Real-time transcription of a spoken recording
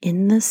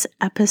In this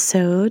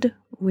episode,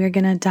 we're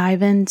going to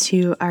dive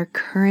into our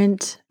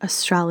current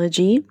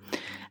astrology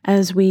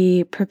as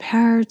we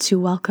prepare to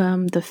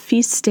welcome the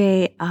feast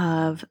day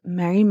of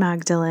Mary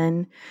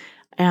Magdalene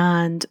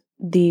and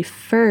the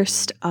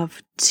first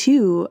of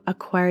 2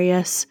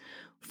 Aquarius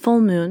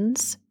full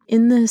moons.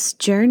 In this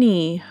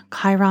journey,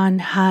 Chiron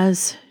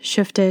has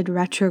shifted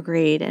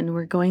retrograde, and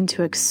we're going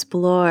to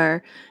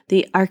explore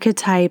the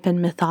archetype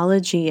and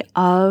mythology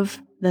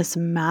of this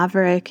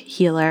maverick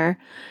healer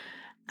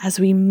as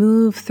we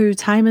move through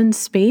time and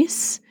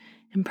space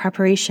in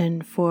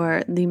preparation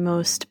for the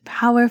most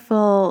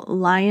powerful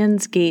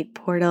Lion's Gate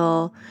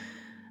portal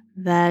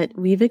that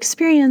we've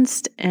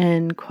experienced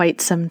in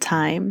quite some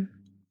time.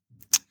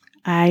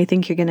 I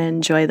think you're going to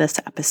enjoy this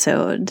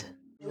episode.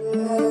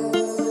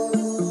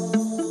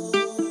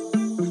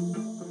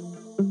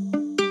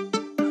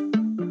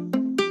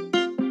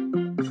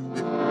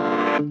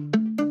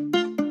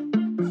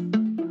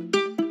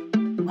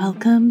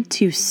 Welcome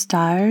to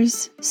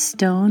Stars,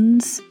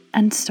 Stones,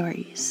 and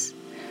Stories.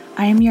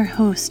 I am your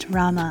host,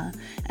 Rama,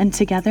 and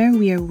together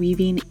we are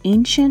weaving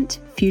ancient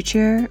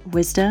future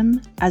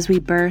wisdom as we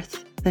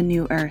birth the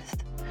new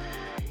earth.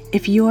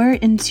 If you're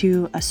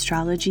into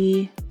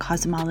astrology,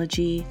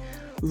 cosmology,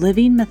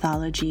 living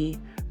mythology,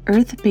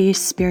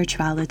 earth-based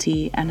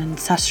spirituality, and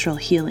ancestral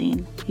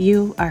healing,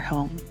 you are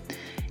home.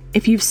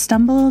 If you've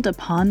stumbled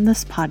upon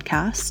this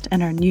podcast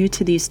and are new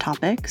to these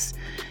topics,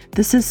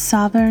 this is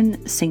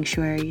Sovereign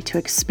Sanctuary to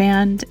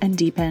expand and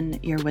deepen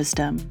your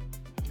wisdom.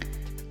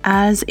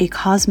 As a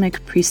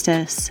cosmic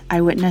priestess,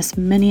 I witness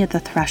many at the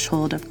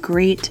threshold of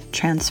great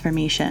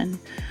transformation.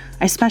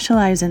 I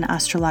specialize in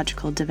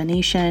astrological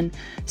divination,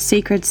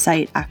 sacred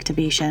site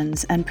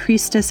activations, and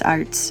priestess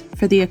arts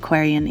for the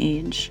Aquarian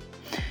age.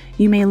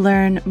 You may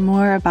learn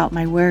more about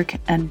my work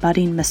and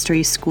budding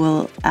mystery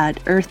school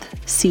at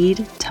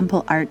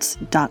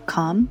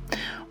earthseedtemplearts.com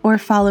or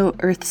follow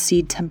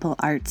Earthseed Temple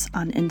Arts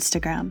on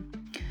Instagram.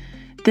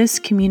 This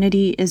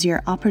community is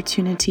your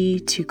opportunity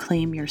to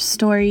claim your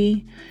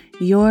story,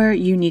 your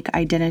unique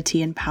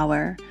identity and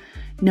power,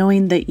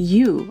 knowing that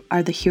you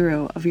are the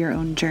hero of your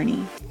own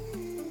journey.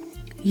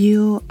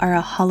 You are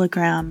a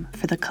hologram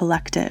for the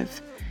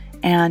collective,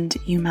 and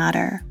you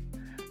matter.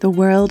 The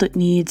world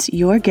needs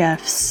your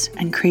gifts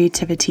and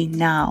creativity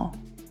now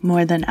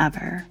more than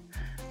ever.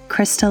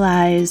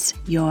 Crystallize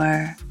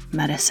your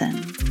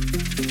medicine.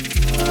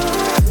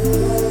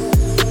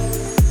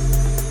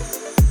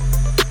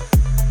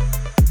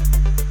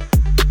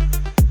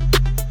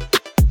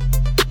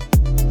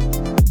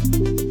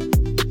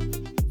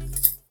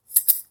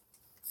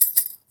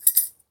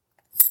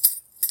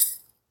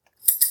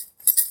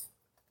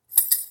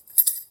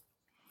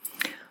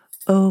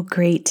 O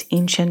great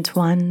ancient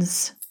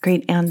ones,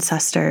 great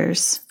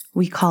ancestors,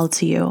 we call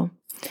to you.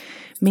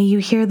 May you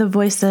hear the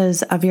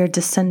voices of your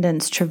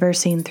descendants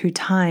traversing through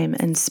time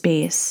and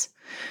space.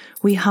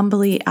 We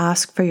humbly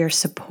ask for your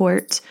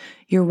support,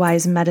 your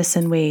wise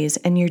medicine ways,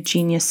 and your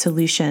genius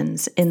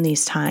solutions in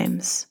these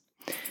times.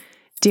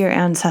 Dear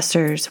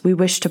ancestors, we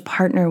wish to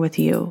partner with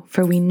you,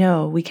 for we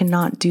know we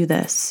cannot do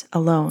this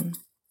alone.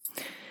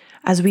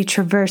 As we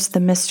traverse the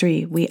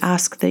mystery, we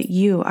ask that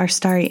you, our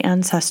starry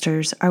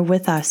ancestors, are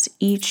with us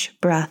each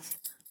breath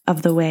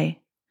of the way.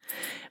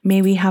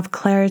 May we have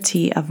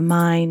clarity of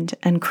mind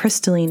and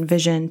crystalline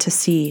vision to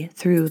see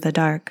through the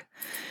dark.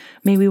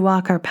 May we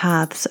walk our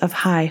paths of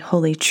high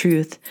holy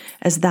truth,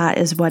 as that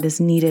is what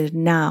is needed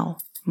now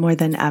more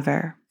than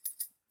ever.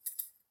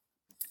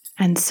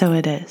 And so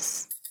it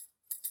is.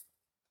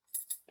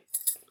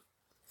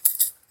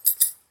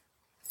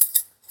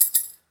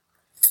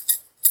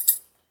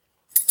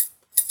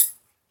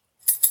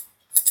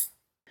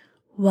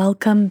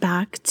 Welcome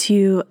back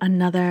to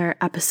another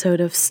episode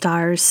of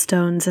Stars,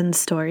 Stones, and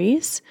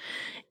Stories.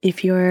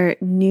 If you're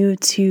new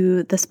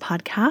to this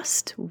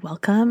podcast,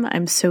 welcome.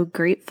 I'm so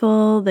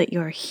grateful that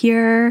you're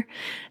here,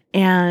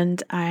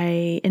 and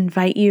I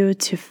invite you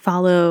to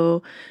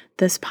follow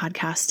this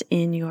podcast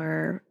in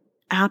your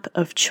app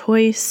of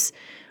choice.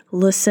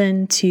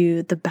 Listen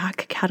to the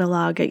back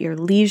catalog at your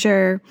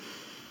leisure.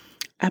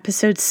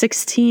 Episodes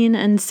 16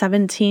 and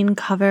 17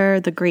 cover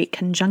the Great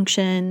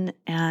Conjunction,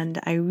 and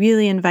I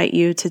really invite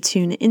you to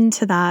tune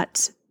into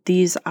that.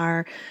 These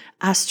are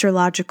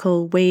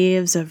astrological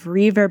waves of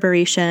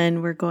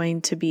reverberation we're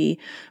going to be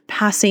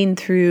passing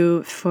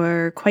through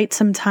for quite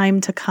some time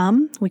to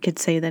come. We could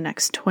say the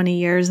next 20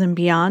 years and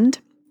beyond.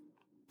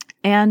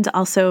 And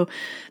also,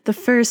 the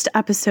first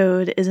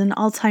episode is an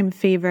all-time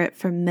favorite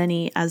for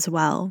many as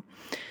well.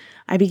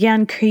 I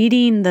began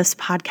creating this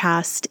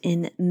podcast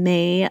in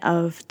May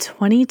of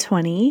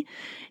 2020,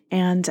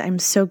 and I'm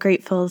so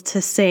grateful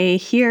to say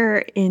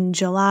here in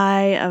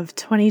July of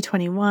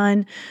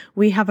 2021,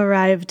 we have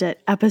arrived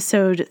at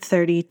episode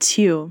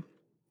 32.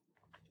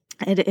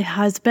 It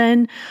has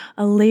been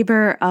a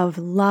labor of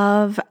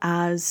love,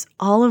 as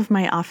all of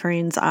my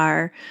offerings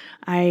are.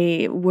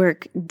 I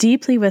work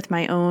deeply with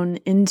my own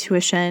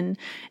intuition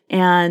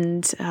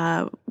and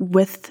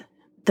with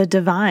the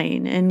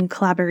divine in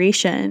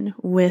collaboration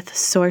with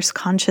source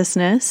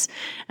consciousness.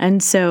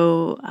 And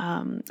so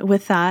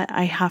with that,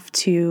 I have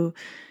to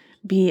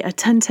be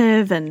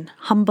attentive and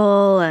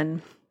humble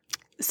and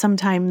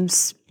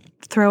sometimes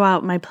throw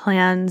out my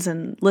plans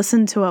and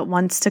listen to what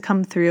wants to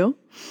come through.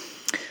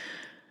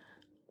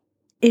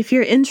 If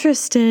you're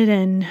interested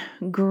in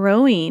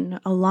growing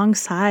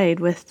alongside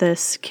with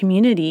this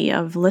community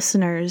of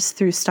listeners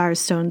through Stars,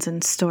 Stones,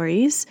 and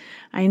Stories,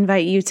 I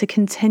invite you to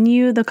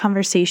continue the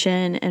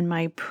conversation in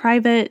my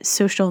private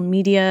social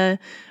media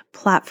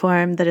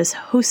platform that is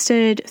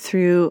hosted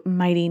through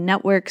Mighty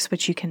Networks,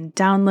 which you can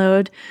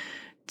download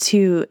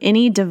to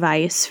any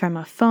device, from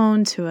a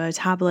phone to a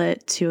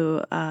tablet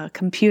to a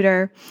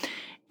computer.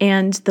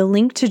 And the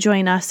link to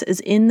join us is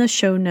in the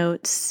show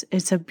notes.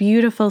 It's a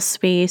beautiful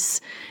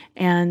space,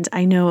 and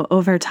I know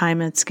over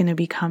time it's going to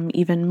become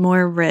even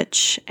more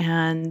rich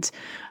and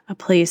a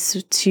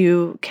place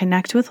to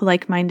connect with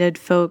like-minded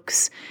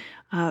folks,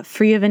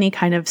 free of any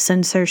kind of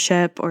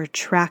censorship or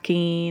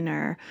tracking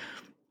or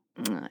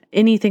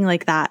anything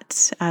like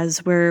that,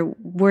 as we're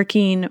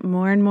working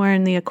more and more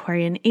in the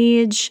Aquarian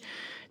age,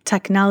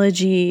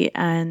 technology,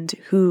 and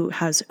who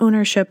has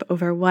ownership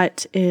over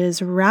what is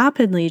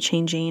rapidly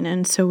changing.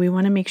 And so we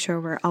want to make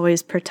sure we're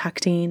always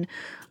protecting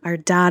our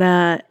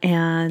data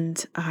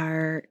and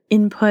our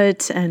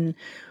input and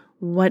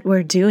what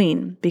we're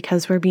doing,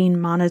 because we're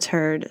being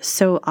monitored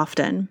so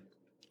often.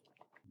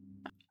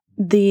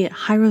 The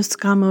Hieros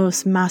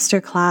Gamos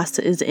Masterclass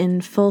is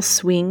in full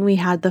swing. We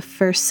had the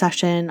first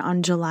session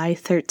on July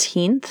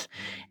 13th,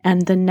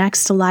 and the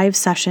next live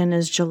session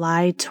is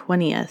July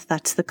 20th.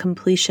 That's the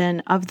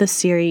completion of the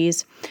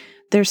series.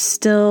 There's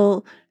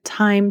still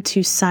time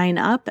to sign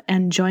up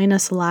and join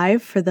us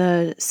live for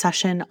the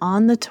session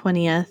on the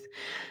 20th,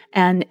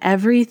 and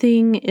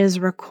everything is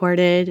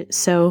recorded,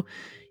 so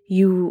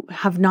you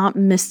have not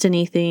missed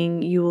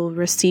anything. You will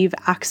receive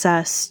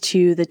access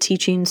to the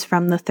teachings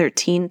from the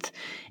 13th,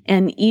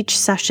 and each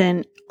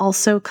session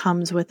also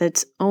comes with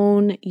its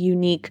own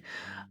unique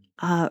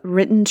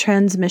written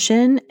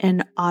transmission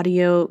and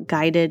audio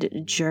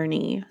guided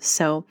journey.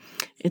 So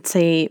it's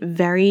a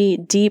very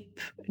deep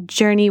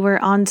journey we're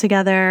on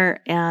together,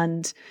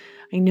 and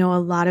I know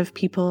a lot of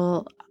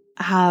people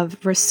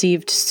have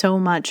received so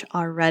much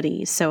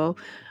already. So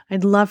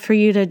I'd love for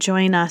you to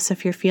join us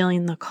if you're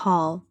feeling the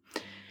call.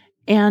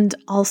 And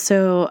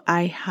also,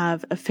 I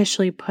have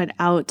officially put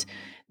out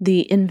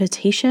the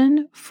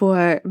invitation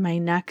for my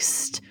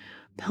next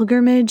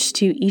pilgrimage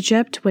to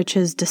Egypt, which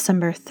is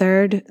December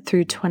 3rd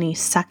through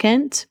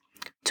 22nd,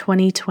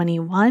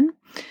 2021.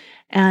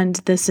 And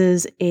this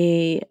is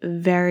a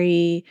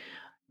very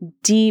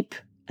deep,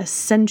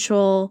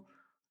 essential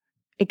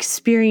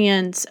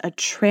experience, a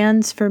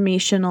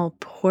transformational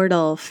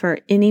portal for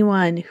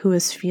anyone who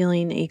is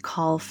feeling a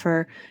call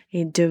for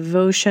a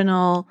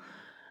devotional,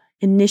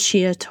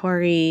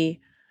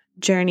 initiatory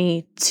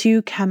journey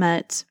to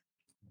Kemet.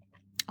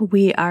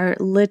 We are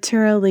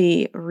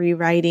literally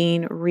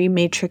rewriting,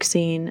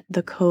 rematrixing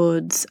the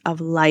codes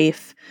of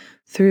life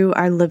through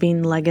our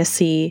living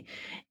legacy.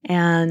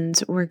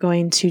 And we're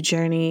going to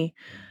journey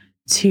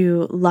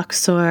to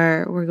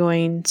Luxor. We're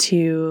going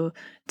to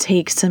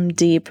take some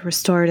deep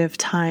restorative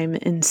time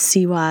in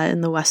Siwa in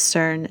the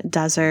Western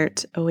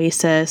Desert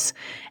Oasis.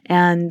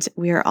 And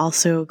we are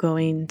also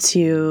going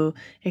to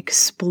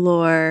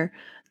explore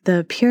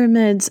the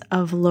pyramids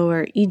of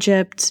Lower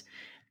Egypt,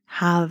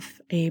 have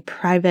a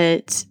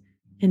private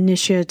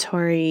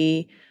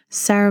initiatory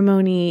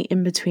ceremony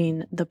in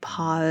between the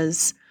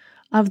pause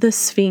of the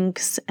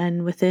Sphinx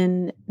and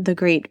within the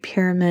Great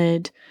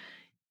Pyramid,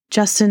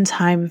 just in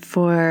time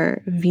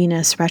for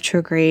Venus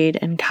retrograde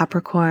in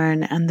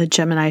Capricorn and the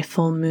Gemini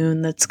full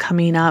moon that's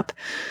coming up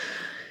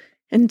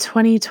in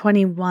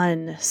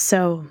 2021.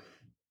 So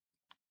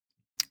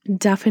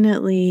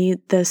definitely,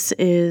 this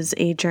is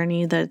a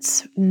journey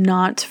that's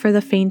not for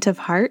the faint of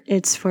heart.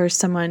 It's for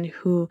someone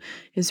who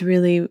is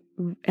really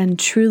and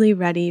truly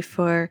ready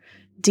for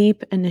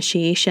deep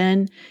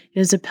initiation. It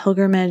is a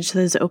pilgrimage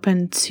that is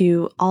open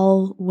to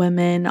all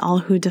women, all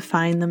who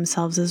define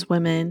themselves as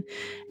women.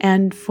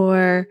 And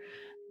for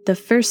the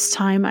first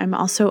time, I'm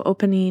also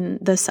opening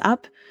this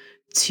up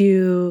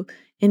to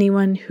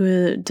anyone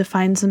who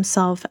defines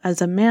himself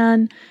as a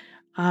man,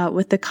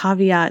 with the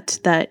caveat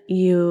that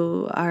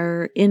you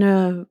are in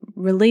a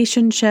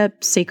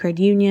relationship, sacred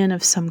union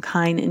of some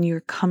kind, and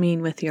you're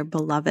coming with your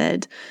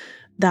beloved.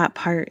 That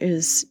part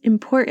is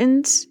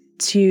important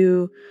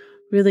to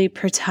really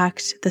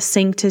protect the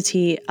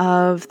sanctity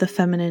of the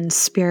feminine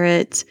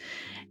spirit.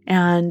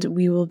 And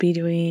we will be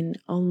doing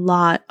a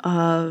lot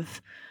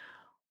of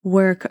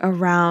work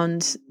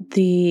around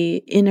the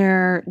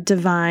inner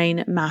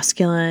divine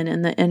masculine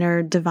and the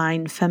inner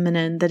divine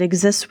feminine that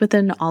exists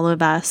within all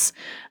of us,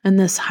 and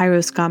this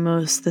Hieros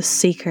Gamos, the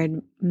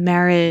sacred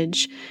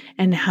marriage,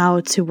 and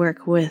how to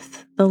work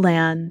with the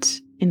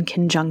land in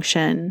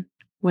conjunction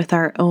with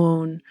our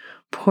own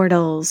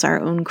portals,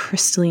 our own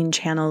crystalline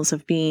channels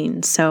of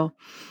being. So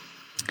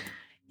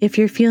If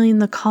you're feeling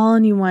the call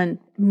and you want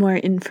more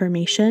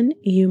information,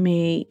 you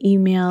may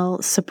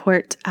email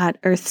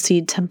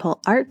support@Earthseed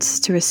Temple Arts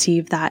to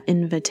receive that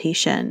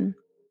invitation.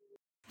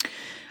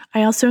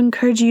 I also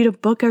encourage you to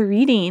book a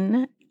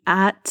reading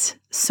at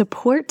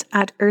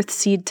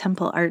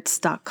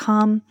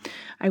support@earthseedtemplearts.com.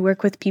 I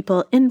work with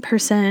people in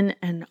person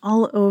and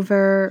all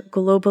over,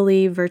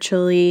 globally,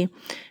 virtually,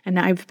 and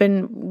I've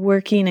been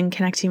working and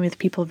connecting with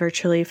people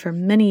virtually for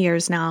many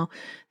years now.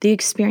 The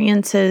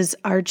experiences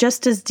are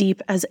just as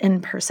deep as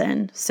in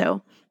person.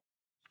 So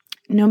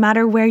no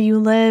matter where you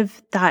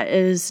live, that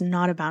is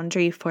not a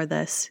boundary for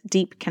this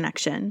deep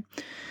connection.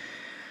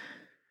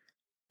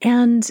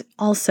 And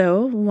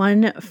also,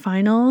 one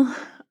final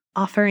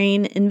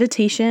offering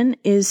invitation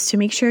is to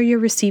make sure you're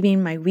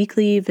receiving my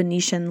weekly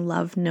Venetian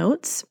love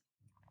notes.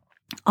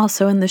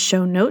 Also, in the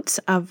show notes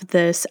of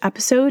this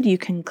episode, you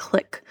can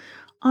click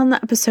on the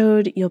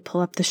episode, you'll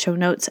pull up the show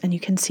notes, and you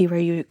can see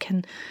where you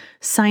can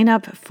sign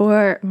up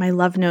for my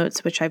love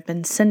notes, which I've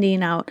been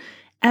sending out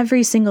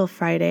every single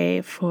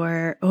Friday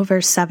for over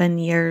 7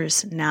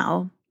 years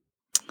now.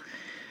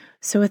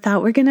 So with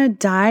that, we're going to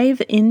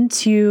dive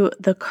into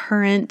the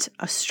current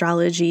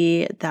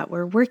astrology that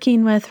we're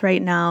working with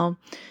right now.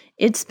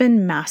 It's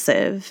been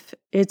massive.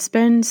 It's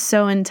been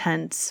so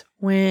intense.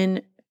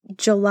 When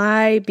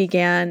July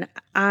began,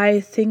 I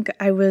think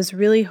I was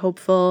really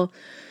hopeful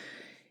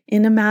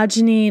in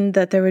imagining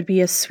that there would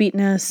be a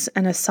sweetness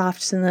and a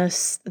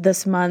softness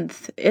this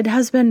month. It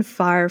has been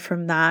far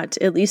from that,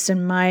 at least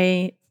in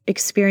my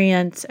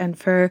experience and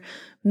for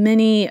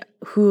many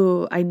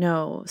who I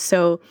know.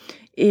 So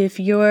if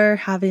you're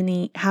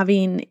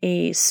having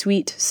a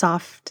sweet,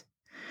 soft,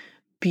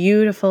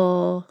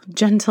 beautiful,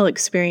 gentle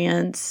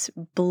experience,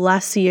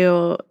 bless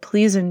you.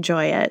 Please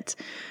enjoy it,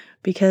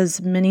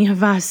 because many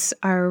of us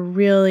are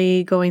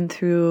really going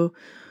through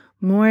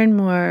more and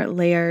more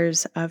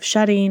layers of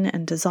shedding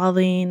and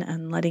dissolving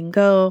and letting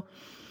go.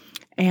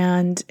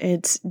 And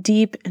it's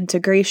deep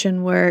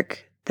integration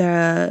work.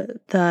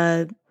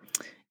 The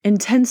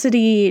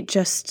intensity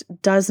just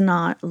does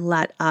not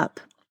let up.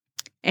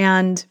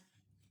 And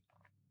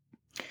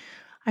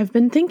I've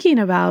been thinking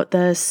about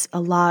this a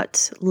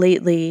lot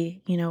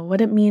lately,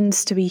 what it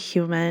means to be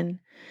human.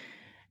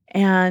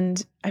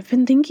 And I've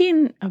been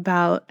thinking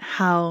about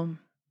how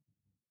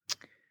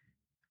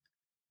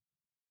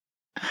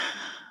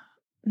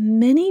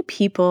many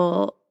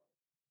people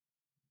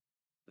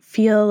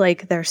feel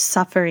like they're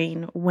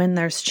suffering when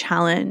there's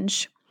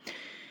challenge.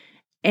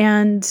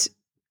 And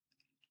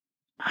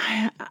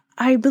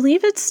I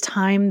believe it's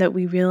time that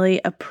we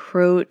really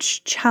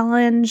approach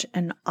challenge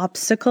and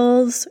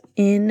obstacles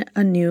in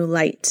a new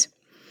light.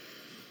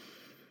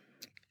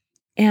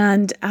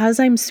 And as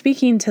I'm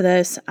speaking to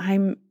this,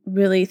 I'm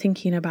really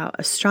thinking about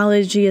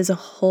astrology as a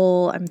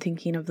whole. I'm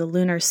thinking of the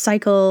lunar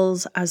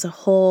cycles as a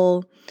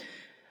whole.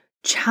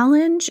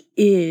 Challenge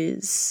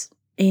is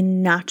a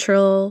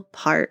natural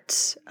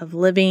part of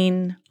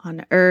living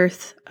on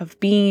Earth, of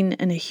being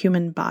in a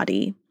human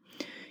body.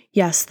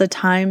 Yes, the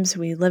times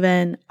we live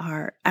in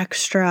are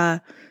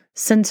extra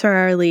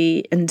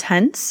sensorily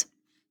intense.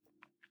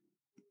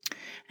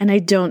 And I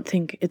don't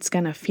think it's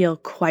going to feel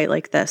quite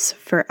like this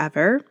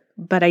forever.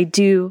 But I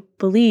do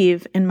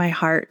believe in my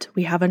heart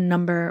we have a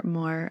number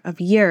more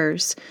of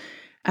years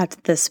at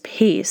this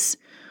pace,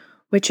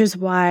 which is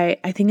why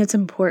I think it's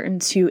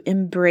important to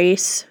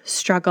embrace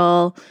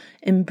struggle,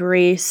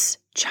 embrace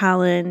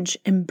challenge,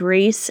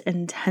 embrace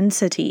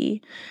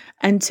intensity,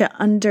 and to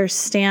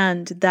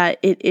understand that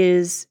it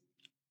is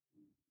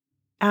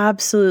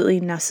absolutely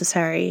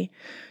necessary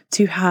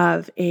to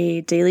have a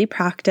daily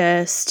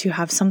practice, to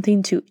have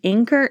something to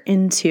anchor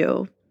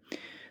into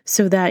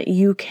so that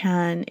you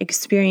can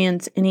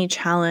experience any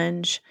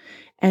challenge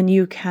and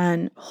you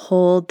can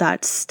hold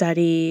that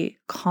steady,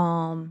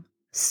 calm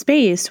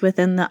space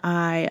within the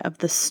eye of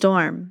the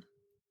storm.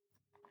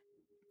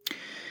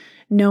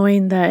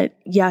 Knowing that,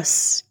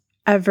 yes,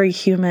 every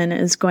human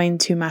is going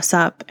to mess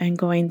up and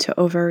going to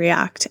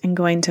overreact and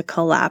going to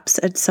collapse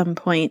at some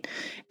point.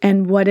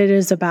 And what it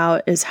is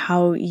about is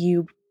how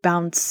you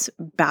bounce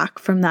back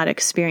from that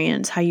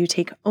experience, how you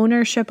take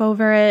ownership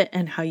over it,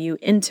 and how you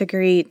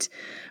integrate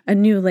a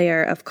new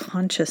layer of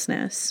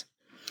consciousness.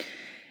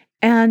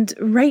 And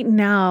right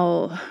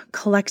now,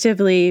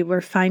 collectively,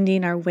 we're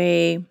finding our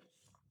way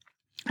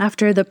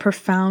after the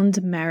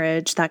profound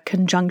marriage, that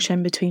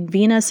conjunction between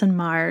Venus and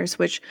Mars,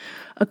 which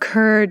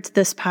occurred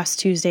this past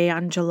Tuesday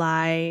on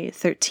July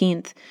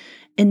 13th,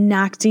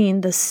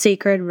 enacting the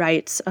sacred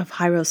rites of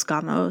Hieros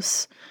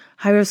Gamos.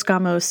 Hieros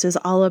Gamos is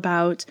all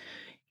about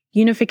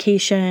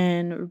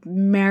unification,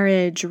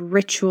 marriage,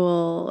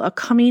 ritual, a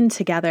coming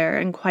together,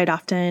 and quite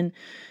often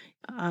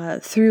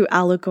through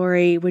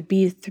allegory would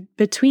be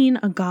between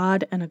a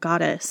god and a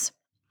goddess.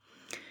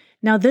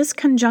 Now, this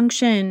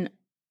conjunction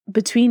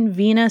between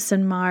Venus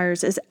and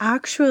Mars is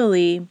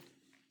actually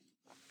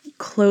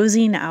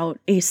closing out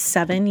a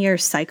 7-year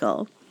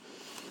cycle.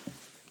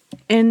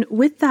 And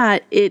with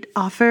that, it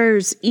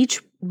offers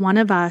each one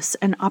of us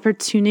an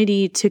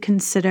opportunity to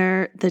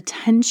consider the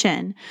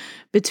tension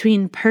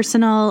between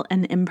personal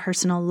and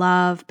impersonal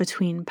love,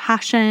 between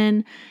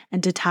passion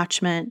and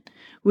detachment.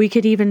 We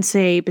could even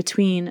say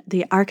between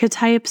the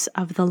archetypes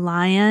of the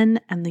lion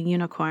and the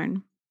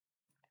unicorn.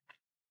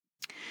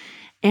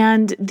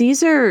 And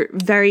these are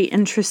very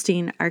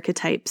interesting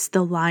archetypes,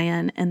 the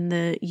lion and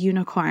the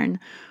unicorn.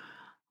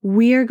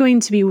 We are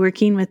going to be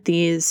working with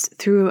these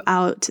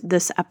throughout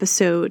this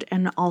episode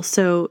and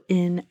also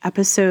in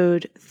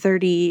episode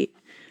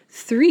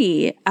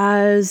 33,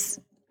 as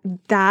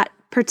that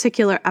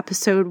particular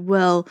episode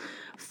will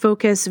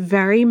focus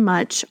very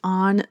much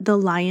on the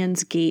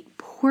Lion's Gate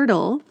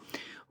portal,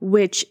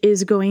 which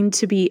is going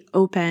to be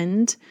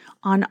opened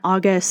on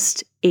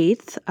August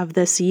 8th of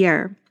this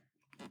year.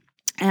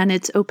 And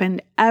it's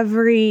opened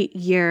every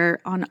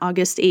year on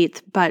August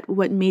 8th. But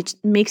what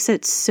makes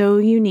it so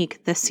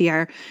unique this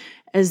year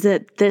is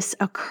that this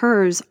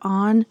occurs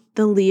on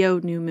the Leo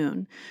new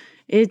moon.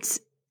 It's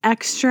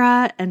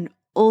extra and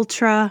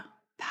ultra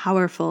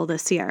powerful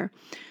this year.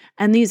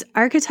 And these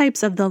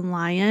archetypes of the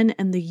lion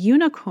and the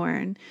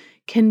unicorn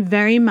can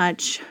very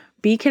much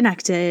be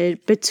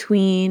connected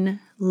between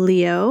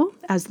Leo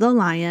as the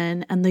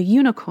lion and the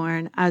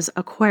unicorn as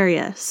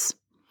Aquarius.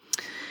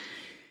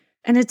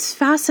 And it's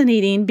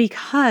fascinating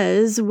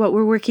because what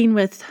we're working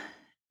with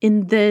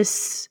in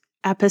this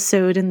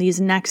episode in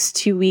these next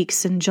 2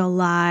 weeks in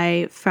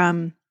July,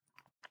 from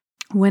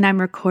when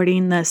I'm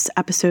recording this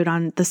episode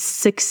on the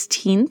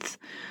 16th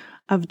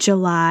of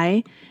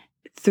July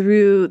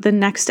through the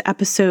next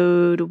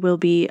episode will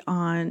be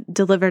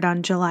delivered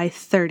on July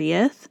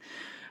 30th.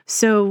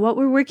 So what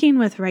we're working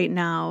with right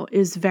now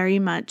is very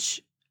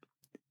much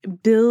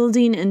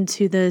building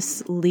into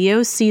this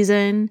Leo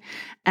season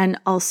and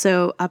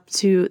also up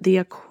to the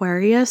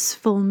Aquarius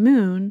full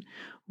moon,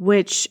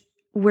 which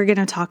we're going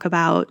to talk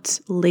about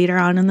later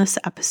on in this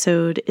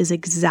episode, is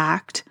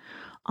exact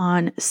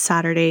on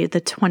Saturday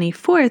the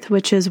 24th,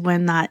 which is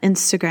when that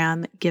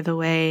Instagram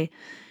giveaway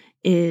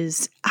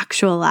is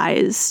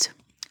actualized.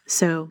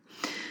 So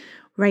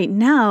right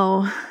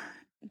now,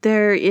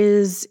 there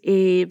is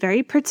a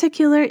very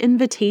particular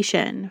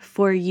invitation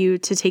for you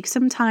to take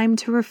some time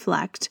to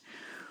reflect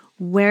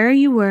where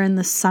you were in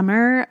the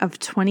summer of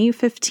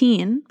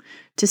 2015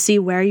 to see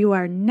where you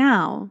are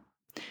now.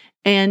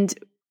 And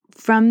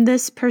from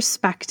this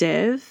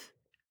perspective,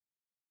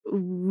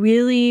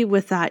 really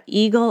with that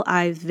eagle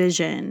eye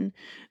vision,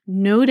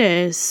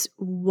 notice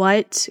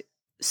what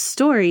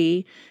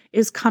story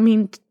is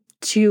coming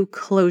to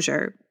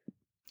closure.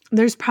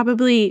 There's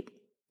probably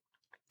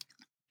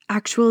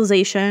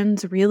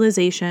actualizations,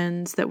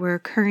 realizations that were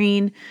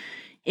occurring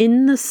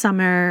in the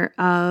summer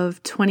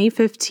of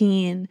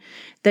 2015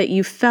 that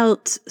you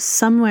felt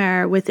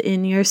somewhere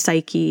within your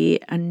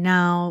psyche, and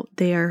now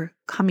they are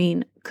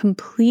coming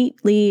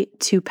completely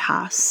to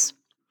pass.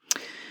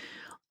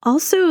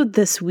 Also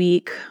this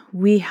week,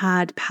 we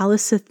had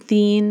Pallas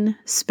Athene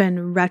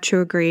spin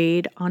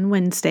retrograde on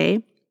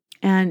Wednesday,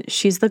 and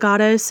she's the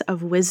goddess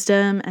of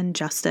wisdom and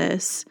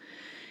justice.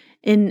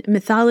 In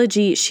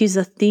mythology, she's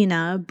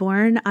Athena,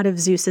 born out of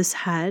Zeus's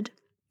head.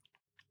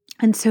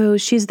 And so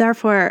she's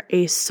therefore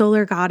a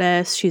solar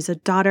goddess. She's a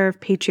daughter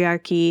of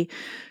patriarchy.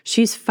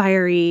 She's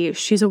fiery.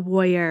 She's a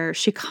warrior.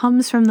 She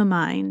comes from the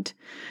mind.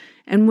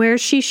 And where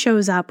she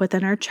shows up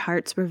within our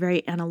charts, we're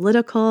very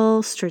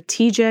analytical,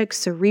 strategic,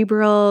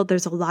 cerebral.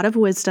 There's a lot of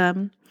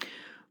wisdom.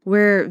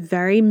 We're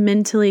very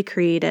mentally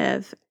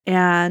creative.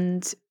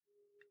 And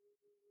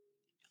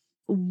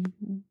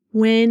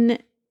when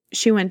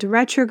she went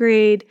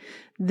retrograde,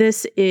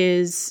 this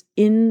is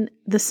in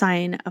the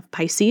sign of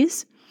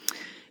Pisces.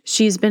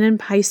 She's been in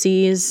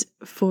Pisces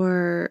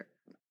for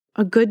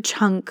a good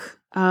chunk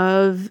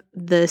of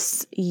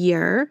this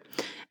year.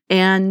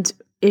 And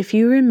if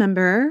you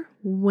remember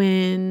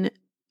when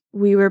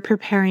we were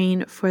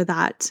preparing for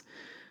that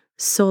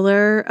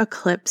solar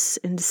eclipse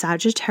in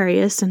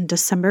Sagittarius in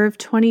December of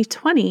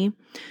 2020,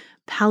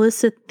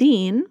 Pallas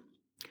Athene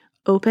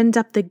opened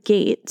up the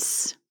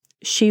gates.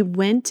 She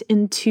went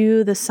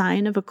into the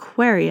sign of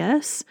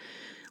Aquarius,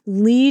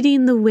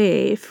 leading the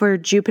way for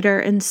Jupiter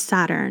and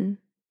Saturn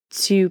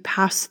to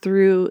pass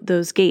through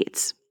those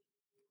gates.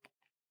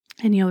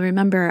 And you'll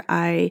remember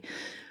I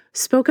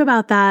spoke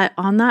about that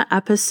on that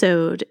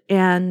episode,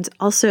 and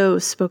also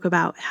spoke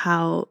about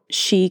how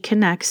she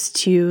connects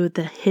to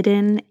the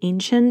hidden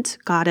ancient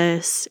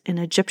goddess in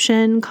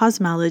Egyptian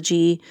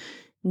cosmology,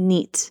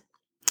 Neet.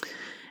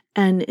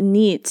 And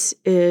Neet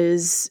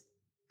is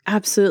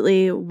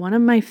absolutely one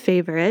of my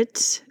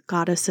favorite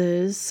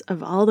goddesses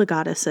of all the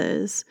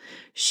goddesses.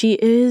 She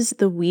is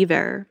the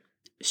weaver.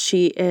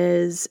 She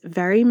is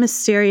very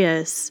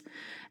mysterious,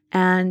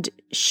 and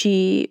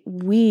she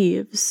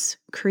weaves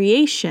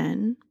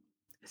creation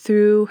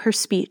through her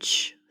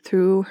speech,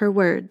 through her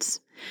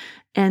words.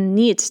 And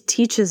Neet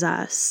teaches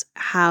us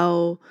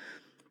how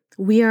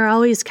we are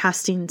always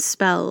casting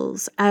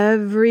spells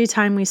every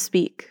time we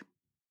speak,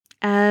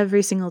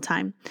 every single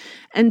time.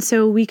 And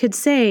so we could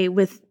say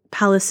with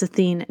Pallas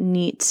Athene,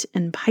 Neet,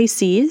 and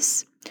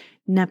Pisces,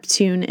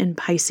 Neptune in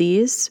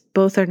Pisces.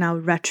 Both are now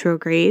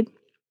retrograde.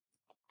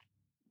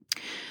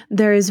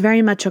 There is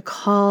very much a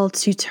call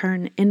to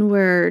turn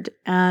inward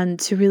and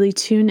to really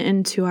tune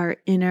into our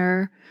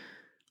inner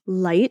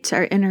light,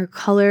 our inner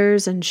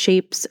colors and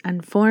shapes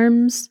and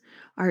forms,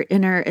 our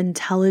inner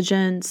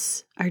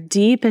intelligence, our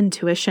deep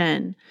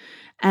intuition,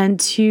 and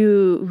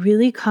to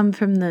really come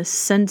from the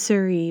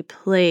sensory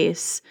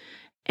place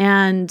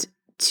and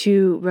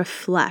to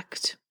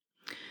reflect.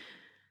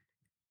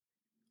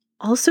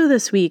 Also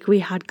this week, we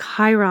had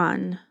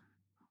Chiron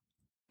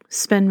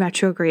spin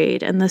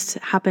retrograde, and this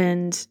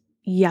happened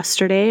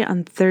yesterday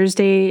on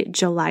Thursday,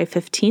 July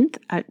 15th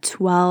at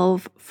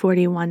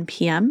 12:41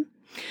 p.m.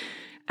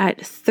 at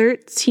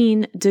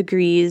 13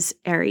 degrees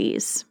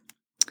Aries.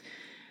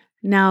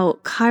 Now,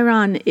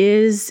 Chiron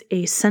is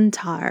a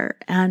centaur,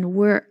 and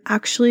we're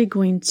actually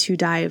going to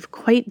dive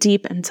quite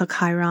deep into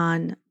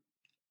Chiron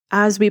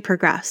as we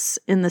progress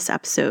in this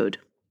episode.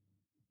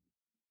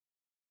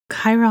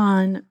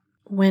 Chiron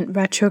went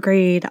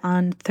retrograde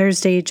on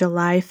Thursday,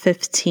 July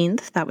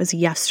 15th. That was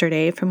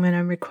yesterday from when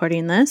I'm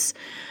recording this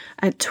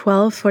at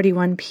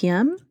 12:41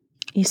 p.m.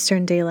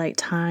 Eastern Daylight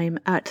Time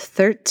at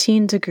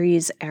 13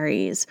 degrees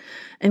Aries.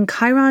 And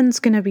Chiron's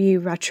going to be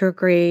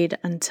retrograde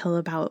until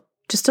about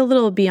just a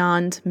little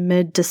beyond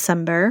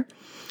mid-December,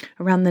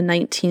 around the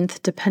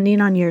 19th,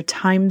 depending on your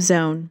time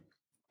zone.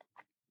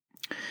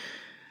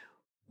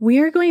 We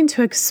are going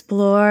to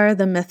explore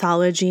the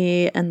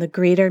mythology and the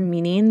greater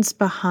meanings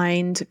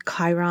behind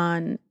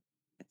Chiron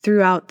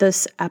throughout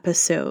this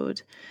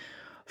episode.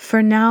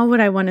 For now,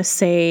 what I want to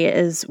say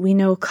is we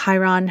know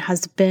Chiron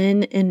has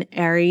been in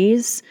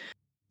Aries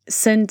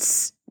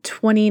since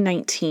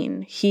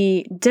 2019.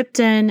 He dipped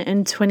in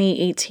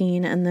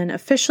 2018 and then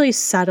officially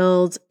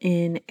settled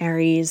in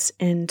Aries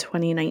in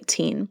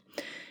 2019.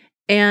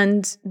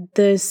 And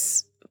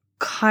this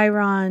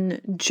Chiron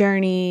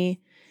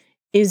journey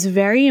is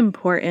very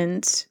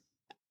important.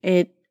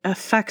 It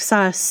affects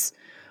us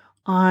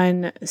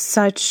on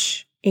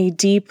such a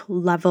deep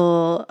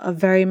level, a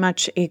very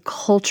much a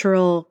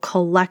cultural,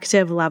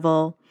 collective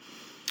level.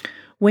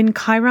 When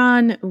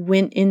Chiron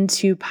went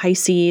into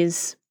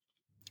Pisces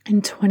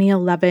in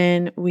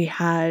 2011, we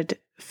had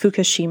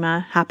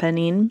Fukushima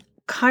happening.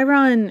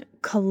 Chiron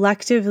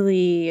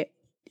collectively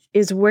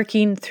is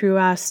working through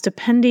us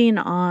depending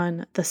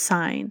on the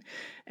sign.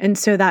 And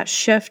so that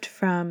shift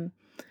from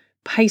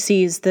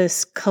Pisces,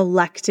 this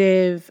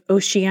collective,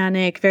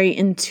 oceanic, very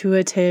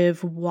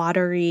intuitive,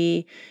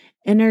 watery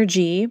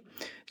energy,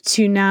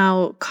 to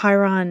now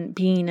Chiron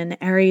being in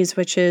Aries,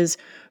 which is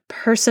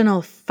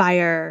personal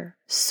fire,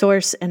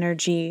 source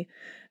energy,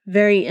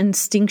 very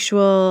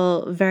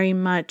instinctual, very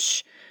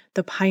much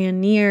the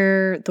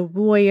pioneer, the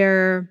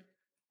warrior,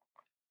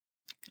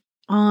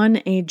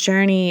 on a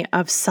journey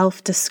of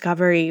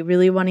self-discovery,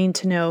 really wanting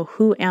to know,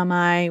 who am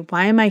I?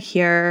 Why am I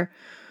here?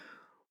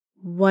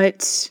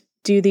 What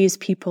do these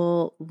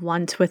people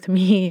want with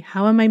me?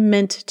 How am I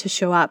meant to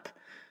show up?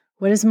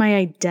 What is my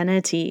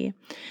identity?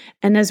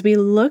 And as we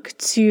look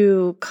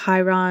to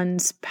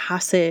Chiron's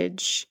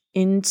passage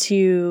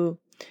into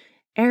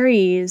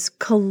Aries,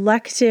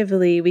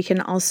 collectively, we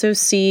can also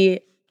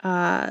see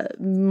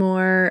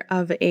more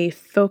of a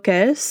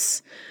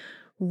focus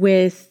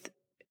with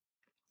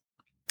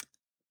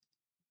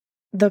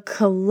the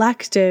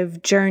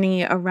collective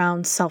journey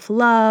around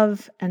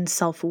self-love and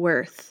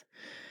self-worth.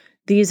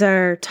 These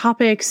are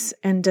topics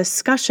and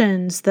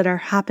discussions that are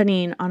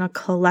happening on a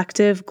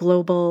collective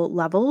global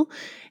level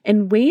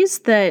in ways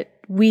that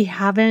we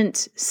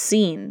haven't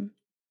seen.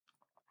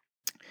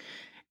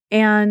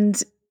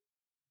 And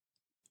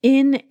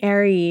in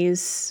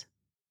Aries,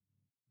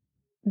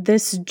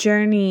 this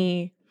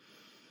journey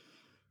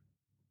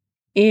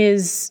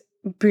is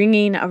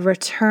bringing a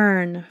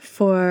return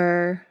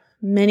for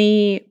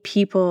many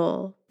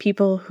people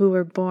who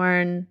were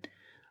born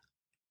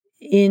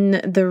in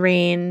the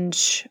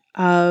range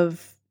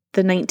of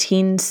the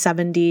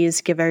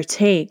 1970s, give or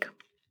take.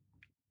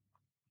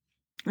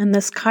 And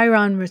this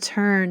Chiron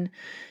return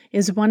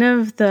is one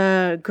of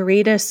the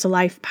greatest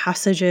life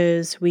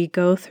passages we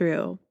go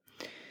through.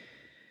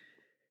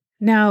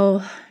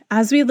 Now,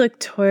 as we look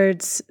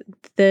towards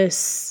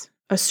this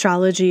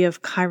astrology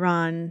of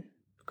Chiron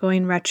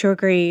going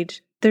retrograde,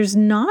 there's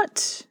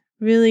not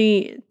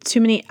really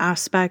too many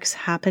aspects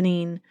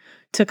happening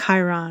to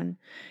Chiron,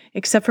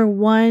 except for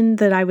one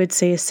that I would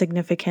say is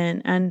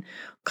significant. And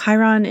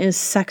Chiron is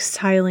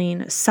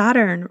sextiling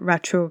Saturn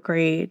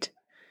retrograde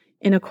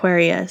in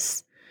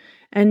Aquarius.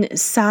 And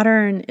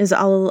Saturn is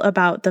all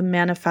about the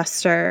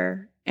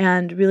manifester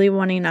and really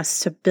wanting us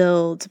to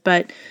build,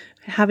 but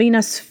having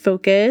us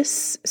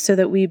focus so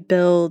that we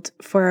build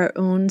for our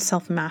own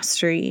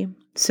self-mastery,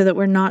 so that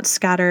we're not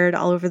scattered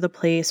all over the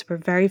place. We're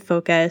very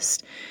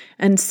focused.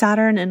 And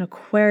Saturn in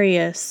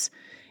Aquarius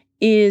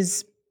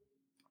is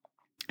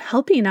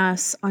helping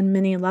us on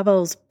many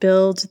levels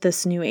build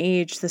this new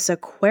age, this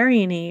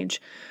Aquarian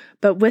age.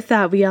 But with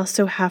that, we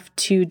also have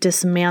to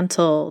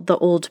dismantle the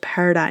old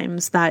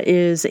paradigms. That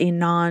is a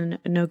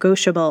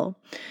non-negotiable.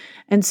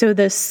 And so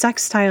this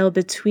sextile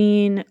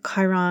between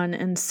Chiron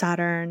and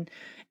Saturn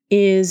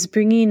is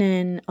bringing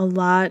in a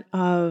lot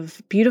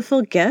of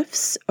beautiful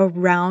gifts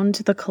around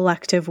the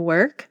collective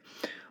work.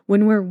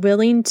 When we're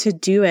willing to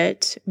do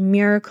it,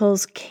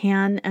 miracles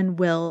can and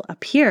will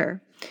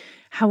appear.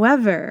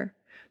 However,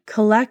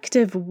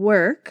 collective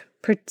work,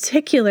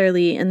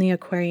 particularly in the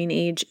Aquarian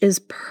age, is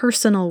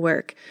personal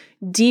work,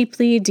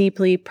 deeply,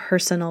 deeply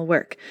personal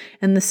work.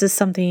 And this is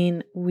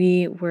something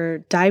we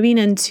were diving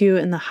into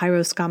in the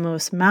Hyros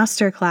Gamos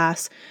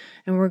Masterclass,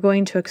 and we're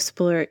going to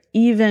explore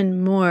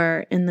even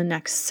more in the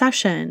next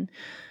session.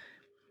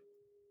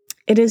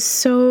 It is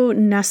so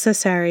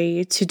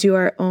necessary to do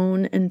our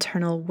own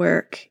internal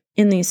work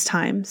in these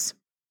times.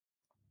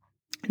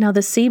 Now, the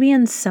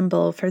Sabian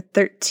symbol for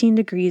 13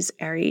 degrees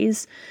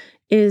Aries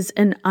is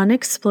an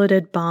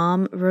unexploded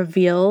bomb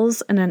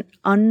reveals an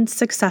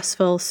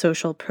unsuccessful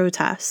social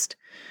protest.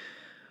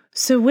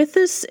 So with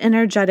this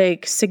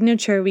energetic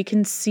signature, we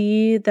can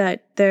see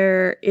that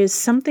there is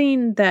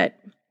something that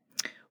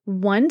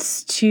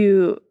wants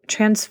to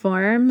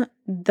transform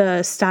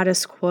the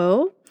status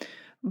quo,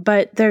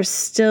 but there's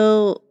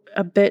still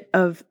a bit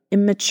of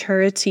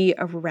immaturity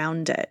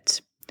around it.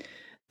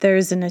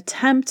 There's an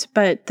attempt,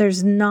 but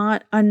there's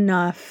not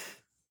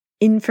enough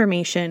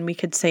information, we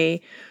could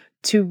say,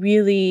 to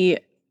really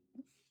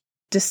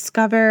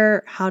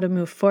discover how to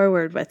move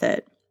forward with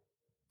it.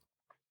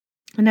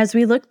 And as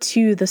we look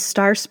to the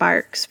star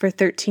sparks for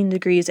 13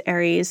 degrees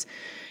Aries,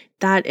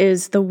 that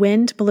is the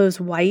wind blows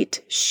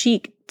white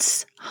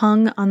sheets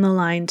hung on the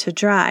line to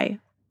dry.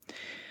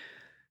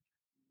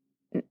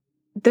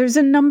 There's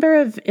a number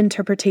of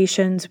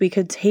interpretations we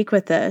could take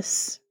with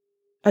this.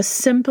 A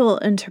simple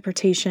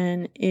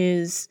interpretation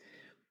is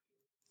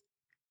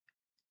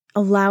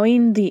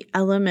allowing the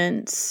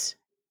elements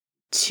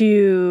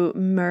to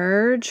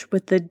merge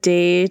with the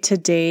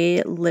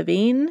day-to-day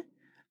living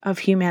of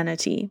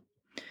humanity.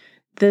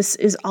 This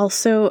is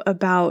also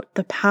about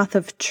the path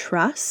of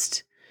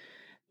trust,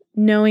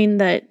 knowing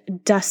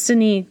that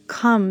destiny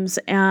comes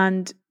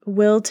and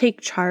will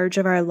take charge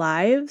of our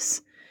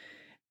lives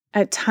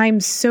at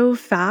times so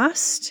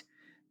fast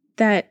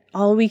that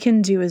all we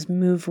can do is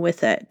move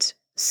with it.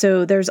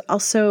 So there's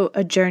also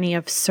a journey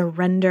of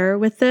surrender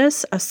with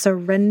this, a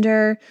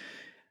surrender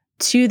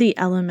to the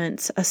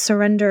elements, a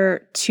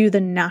surrender to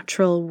the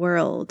natural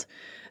world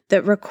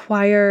that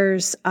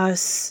requires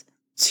us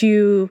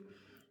to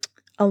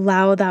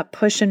allow that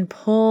push and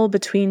pull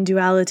between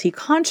duality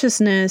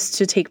consciousness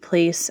to take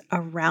place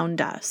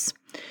around us.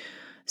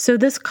 So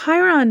this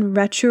Chiron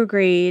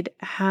retrograde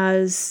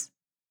has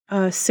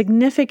a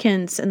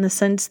significance in the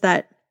sense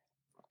that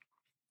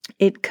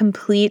it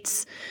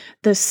completes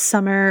the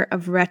summer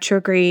of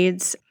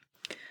retrogrades.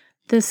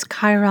 This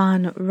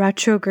Chiron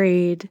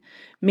retrograde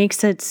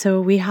makes it so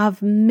we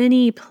have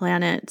many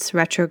planets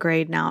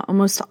retrograde now,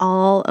 almost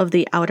all of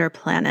the outer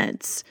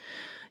planets.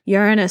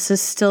 Uranus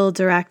is still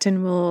direct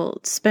and will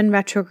spin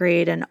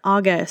retrograde in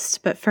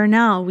August, but for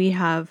now we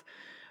have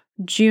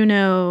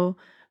Juno,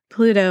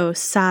 Pluto,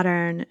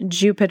 Saturn,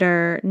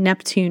 Jupiter,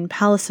 Neptune,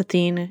 Pallas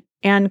Athene,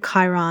 and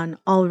Chiron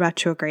all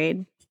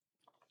retrograde.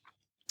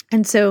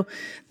 And so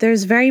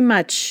there's very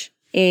much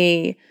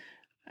a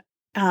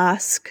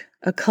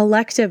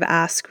collective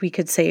ask, we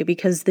could say,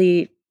 because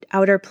the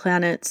outer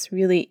planets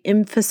really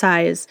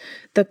emphasize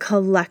the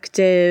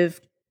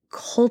collective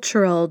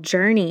cultural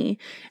journey.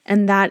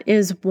 And that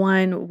is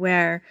one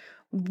where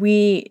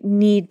we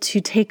need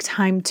to take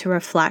time to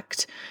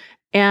reflect.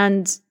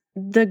 And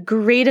the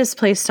greatest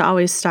place to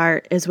always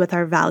start is with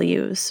our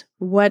values.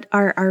 What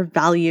are our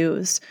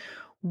values?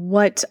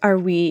 What are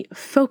we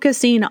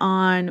focusing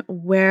on?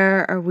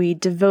 Where are we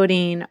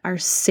devoting our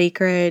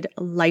sacred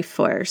life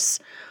force,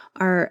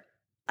 our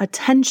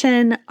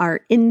attention, our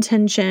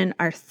intention,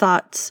 our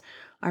thoughts,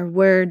 our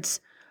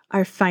words,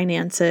 our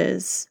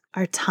finances,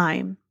 our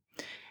time?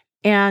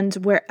 And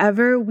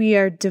wherever we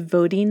are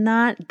devoting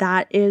that,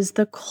 that is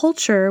the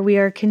culture we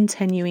are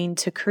continuing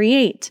to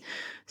create.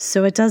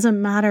 So it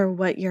doesn't matter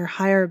what your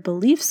higher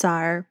beliefs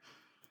are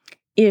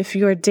if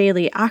your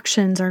daily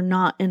actions are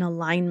not in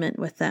alignment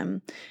with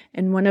them.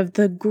 And one of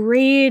the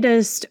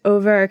greatest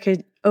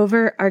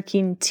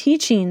overarching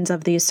teachings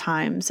of these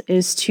times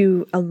is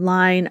to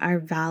align our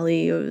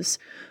values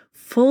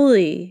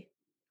fully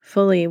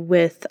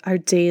with our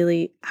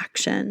daily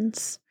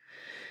actions.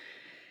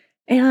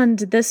 And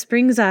this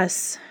brings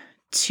us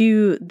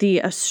to the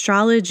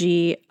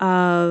astrology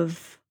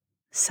of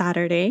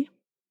Saturday,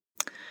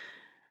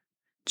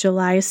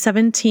 July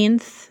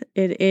 17th.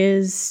 It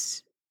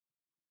is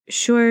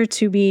sure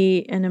to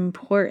be an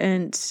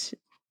important,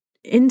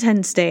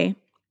 intense day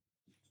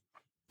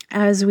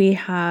as we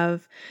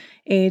have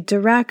a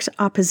direct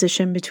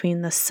opposition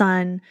between the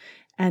Sun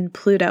and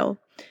Pluto.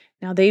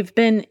 Now, they've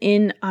been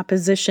in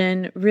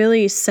opposition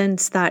really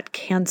since that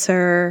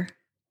Cancer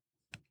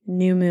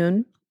new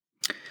moon,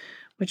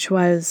 which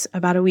was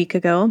about a week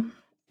ago.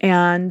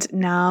 And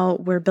now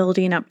we're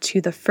building up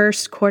to the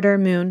first quarter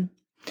moon.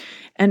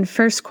 And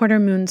first quarter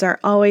moons are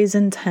always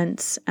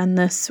intense. And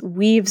this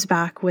weaves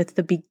back with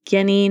the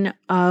beginning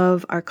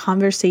of our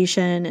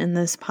conversation in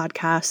this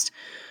podcast,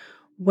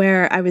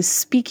 where I was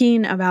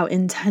speaking about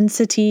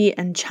intensity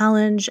and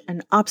challenge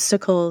and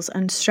obstacles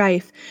and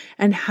strife.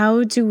 And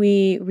how do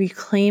we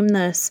reclaim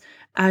this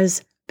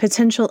as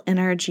potential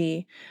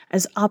energy,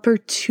 as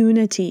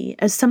opportunity,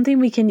 as something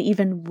we can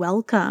even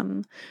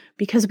welcome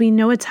because we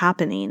know it's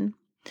happening.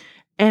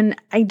 And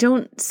I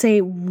don't say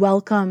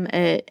welcome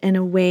it in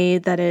a way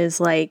that is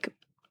like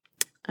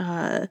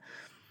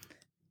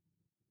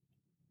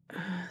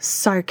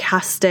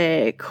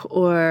sarcastic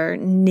or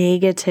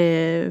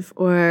negative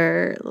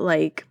or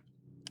like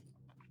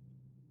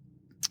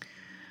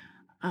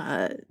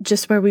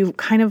just where we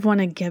kind of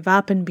want to give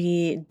up and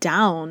be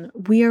down.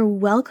 We are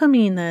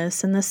welcoming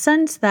this in the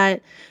sense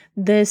that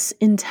this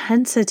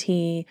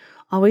intensity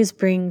always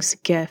brings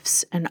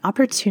gifts and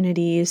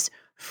opportunities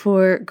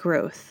for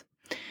growth.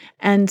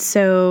 And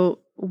so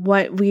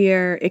what we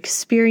are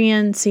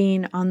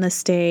experiencing on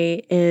this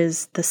day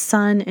is the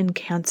sun in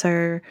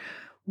Cancer,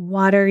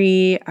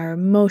 watery, our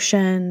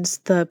emotions,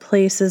 the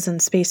places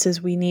and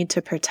spaces we need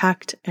to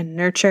protect and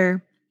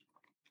nurture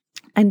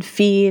and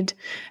feed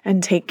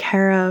and take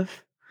care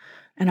of,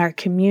 and our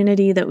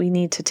community that we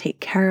need to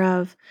take care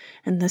of,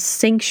 and the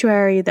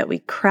sanctuary that we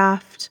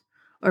craft.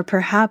 Or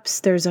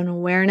perhaps there's an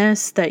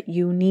awareness that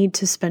you need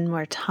to spend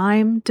more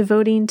time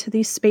devoting to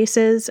these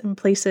spaces and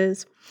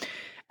places.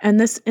 And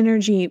this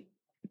energy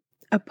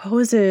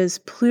opposes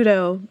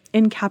Pluto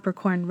in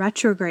Capricorn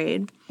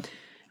retrograde.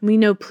 We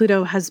know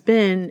Pluto has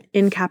been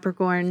in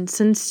Capricorn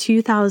since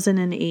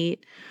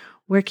 2008,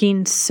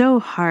 working so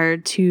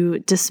hard to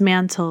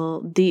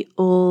dismantle the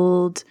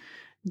old,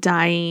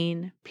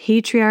 dying,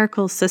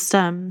 patriarchal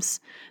systems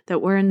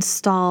that were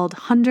installed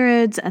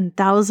hundreds and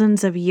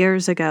thousands of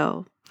years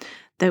ago,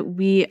 that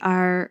we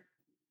are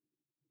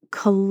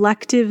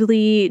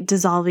collectively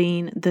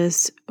dissolving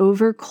this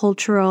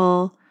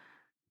overcultural,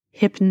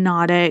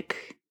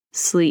 hypnotic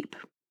sleep.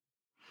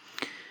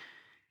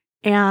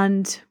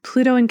 And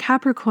Pluto in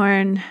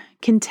Capricorn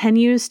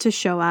continues to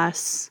show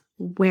us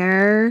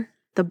where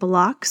the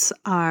blocks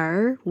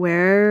are,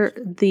 where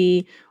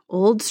the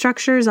old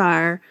structures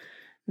are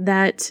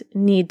that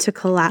need to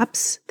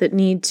collapse, that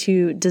need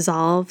to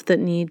dissolve, that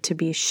need to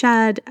be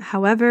shed,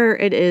 however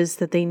it is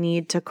that they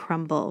need to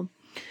crumble.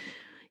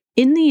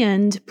 In the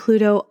end,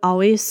 Pluto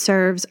always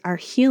serves our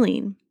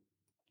healing.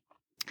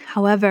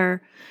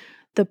 However,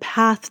 the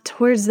path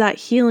towards that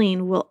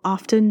healing will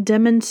often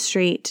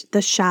demonstrate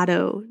the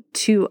shadow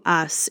to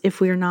us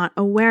if we're not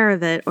aware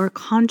of it or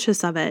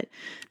conscious of it.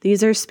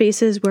 These are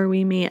spaces where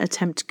we may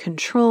attempt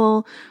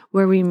control,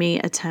 where we may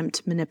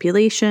attempt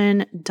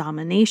manipulation,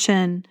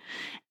 domination,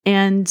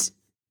 and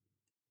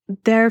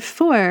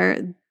therefore,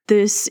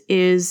 this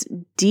is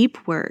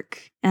deep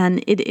work,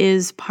 and it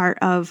is part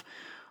of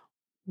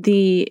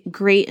the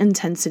great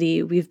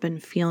intensity we've been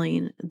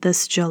feeling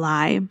this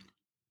July.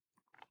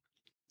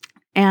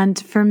 And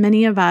for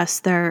many of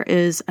us, there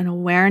is an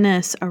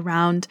awareness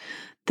around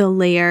the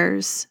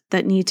layers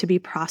that need to be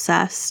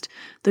processed,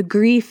 the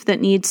grief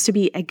that needs to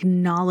be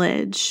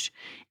acknowledged.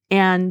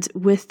 And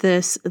with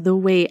this, the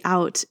way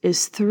out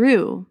is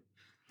through.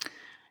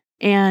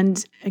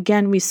 And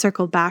again, we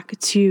circle back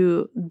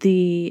to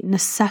the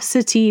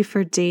necessity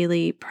for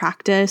daily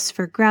practice,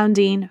 for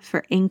grounding,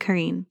 for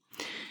anchoring.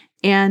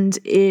 And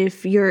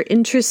if you're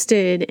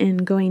interested in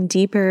going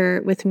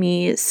deeper with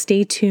me,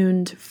 stay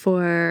tuned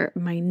for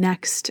my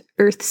next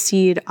Earth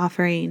Seed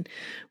offering,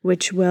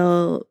 which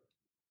will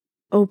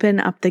open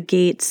up the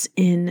gates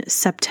in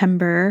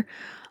September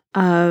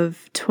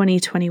of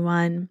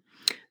 2021.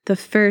 The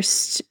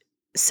first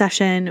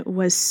session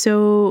was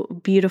so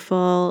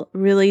beautiful,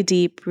 really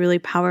deep, really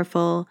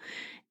powerful.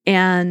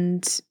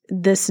 And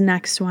this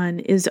next one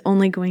is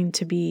only going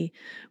to be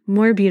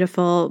more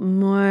beautiful,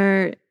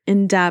 more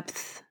in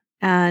depth,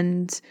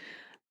 and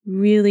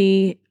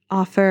really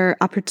offer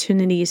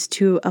opportunities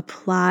to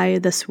apply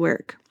this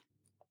work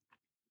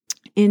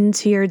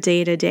into your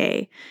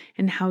day-to-day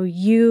and how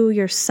you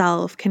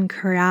yourself can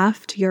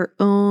craft your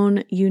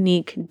own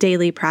unique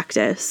daily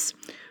practice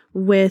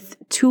with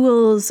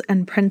tools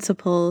and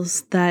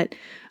principles that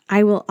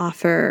I will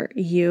offer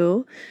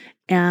you.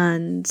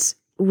 And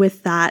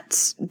with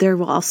that, there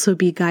will also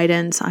be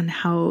guidance on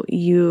how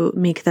you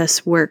make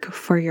this work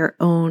for your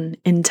own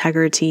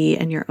integrity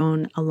and your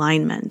own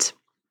alignment.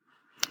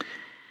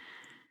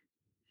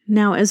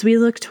 Now, as we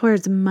look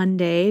towards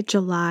Monday,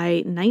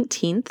 July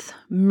 19th,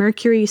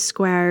 Mercury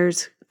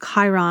squares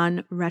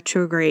Chiron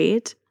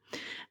retrograde.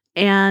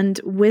 And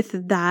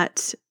with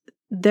that,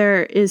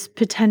 there is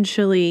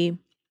potentially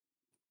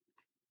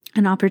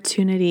an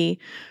opportunity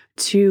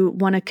to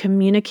want to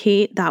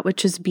communicate that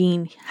which is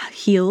being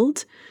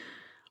healed.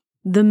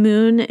 The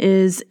moon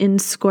is in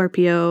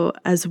Scorpio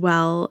as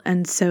well,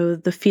 and so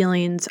the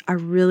feelings are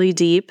really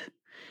deep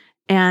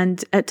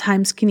and at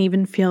times can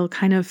even feel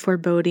kind of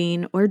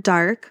foreboding or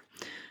dark.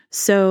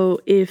 So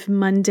if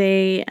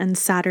Monday and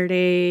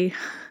Saturday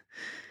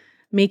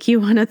make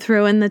you want to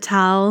throw in the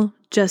towel,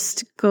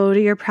 just go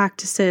to your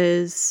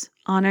practices,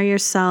 honor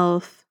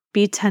yourself,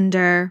 be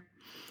tender,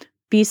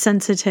 be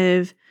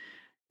sensitive,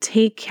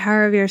 take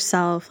care of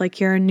yourself like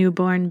you're a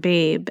newborn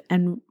babe,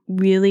 and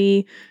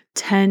really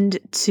tend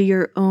to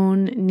your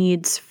own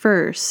needs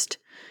first.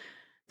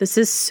 This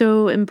is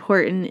so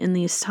important in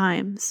these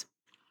times.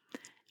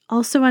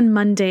 Also on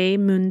Monday,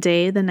 Moon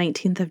Day, the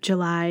 19th of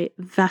July,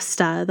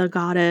 Vesta, the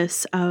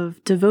goddess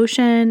of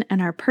devotion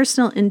and our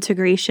personal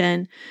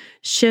integration,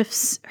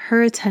 shifts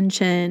her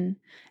attention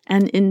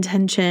and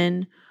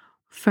intention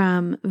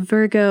from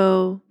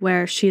Virgo,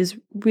 where she is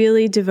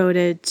really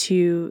devoted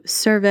to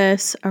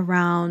service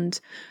around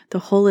the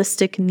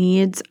holistic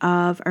needs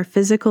of our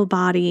physical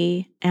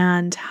body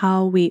and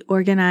how we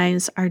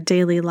organize our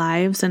daily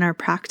lives and our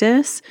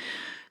practice,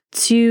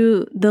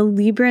 to the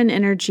Libran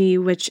energy,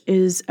 which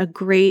is a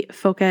great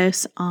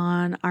focus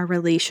on our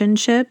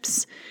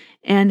relationships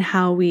and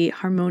how we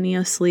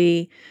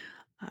harmoniously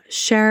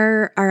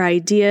share our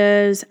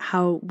ideas,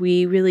 how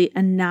we really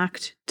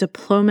enact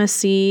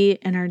diplomacy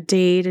in our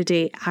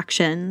day-to-day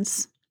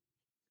actions.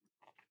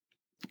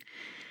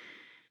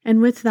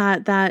 And with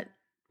that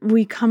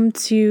we come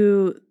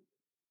to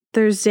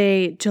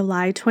Thursday,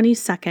 July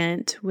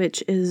 22nd,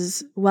 which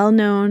is well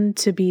known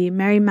to be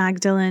Mary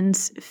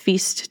Magdalene's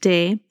feast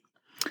day.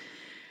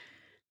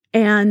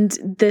 And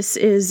this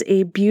is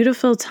a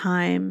beautiful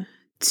time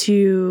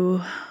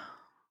to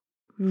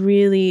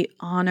really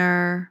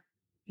honor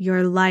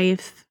your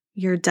life,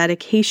 your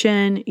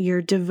dedication,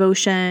 your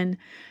devotion,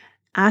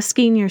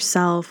 asking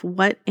yourself,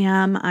 what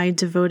am I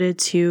devoted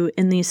to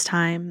in these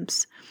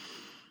times?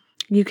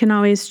 You can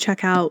always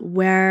check out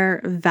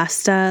where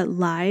Vesta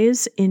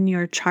lies in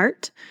your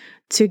chart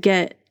to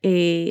get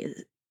a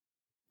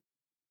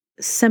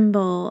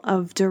symbol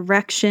of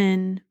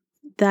direction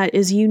that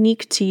is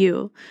unique to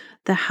you.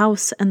 The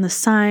house and the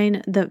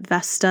sign that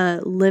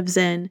Vesta lives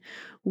in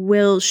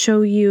will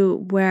show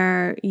you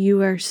where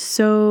you are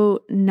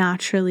so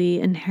naturally,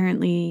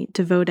 inherently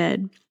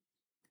devoted.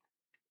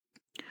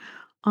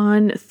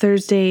 On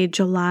Thursday,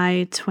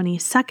 July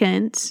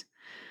 22nd,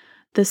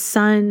 the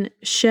sun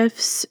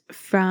shifts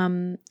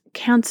from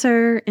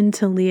Cancer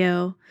into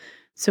Leo.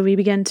 So we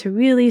begin to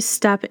really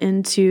step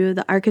into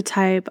the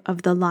archetype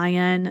of the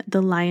lion,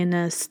 the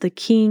lioness, the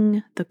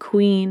king, the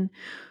queen.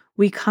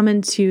 We come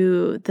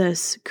into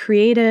this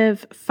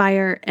creative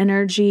fire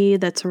energy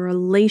that's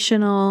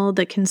relational,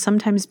 that can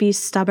sometimes be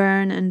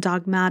stubborn and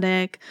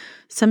dogmatic,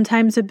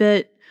 sometimes a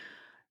bit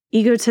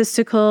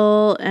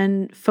egotistical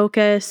and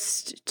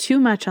focused too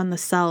much on the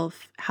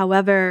self.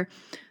 However,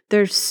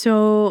 there's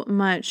so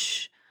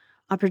much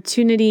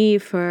opportunity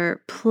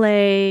for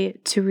play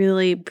to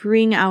really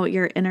bring out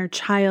your inner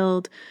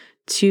child,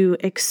 to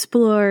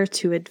explore,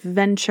 to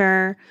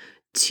adventure,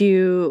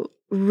 to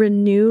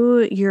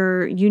renew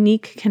your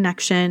unique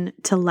connection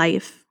to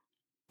life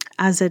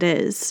as it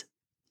is.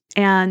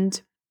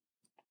 And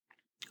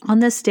on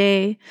this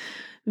day,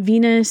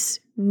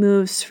 Venus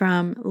moves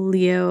from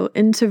Leo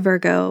into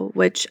Virgo,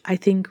 which I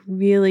think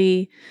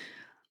really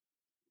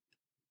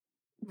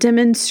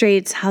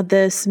demonstrates how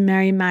this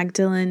Mary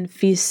Magdalene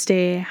feast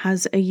day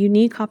has a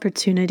unique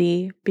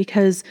opportunity,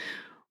 because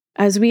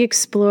as we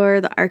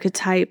explore the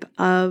archetype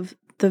of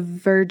the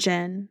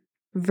Virgin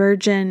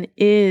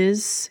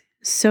is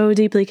so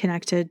deeply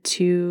connected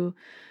to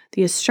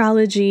the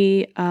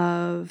astrology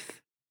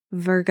of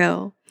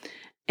Virgo.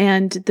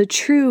 And the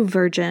true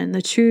Virgin,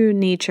 the true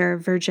nature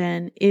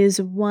Virgin,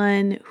 is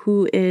one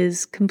who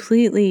is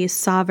completely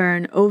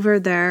sovereign over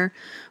their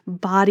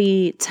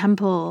body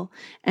temple,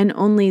 and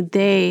only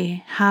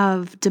they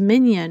have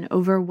dominion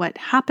over what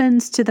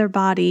happens to their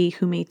body,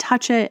 who may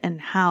touch it,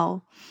 and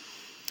how.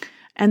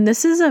 And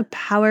this is a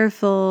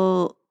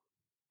powerful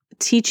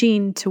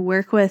teaching to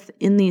work with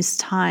in these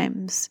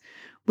times.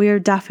 We are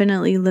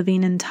definitely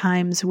living in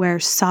times where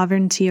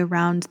sovereignty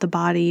around the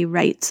body,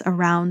 rights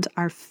around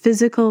our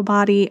physical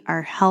body,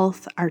 our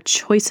health, our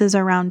choices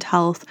around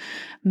health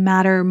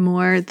matter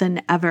more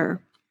than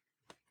ever.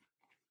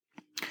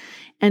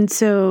 And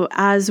so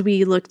as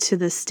we look to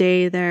this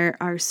day, there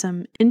are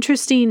some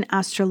interesting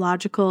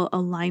astrological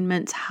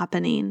alignments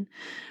happening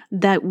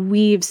that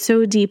weave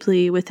so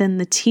deeply within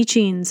the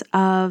teachings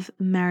of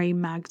Mary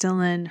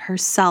Magdalene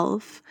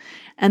herself.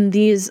 And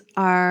these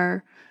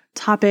are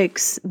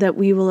topics that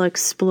we will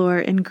explore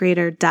in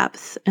greater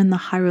depth in the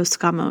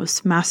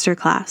Hieroskamos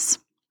Masterclass.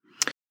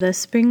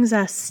 This brings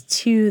us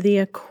to the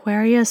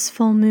Aquarius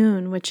full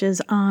moon, which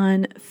is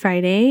on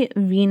Friday,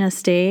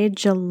 Venus Day,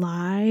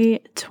 July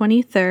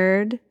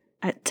 23rd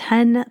at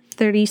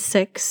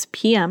 10:36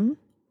 p.m.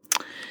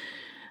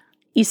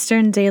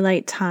 Eastern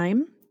Daylight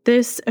Time.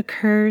 This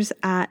occurs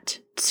at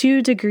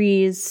 2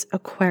 degrees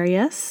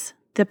Aquarius.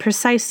 The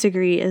precise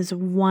degree is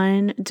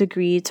 1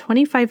 degree,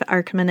 25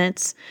 arc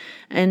minutes.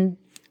 And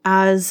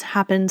as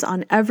happens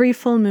on every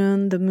full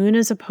moon, the moon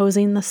is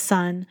opposing the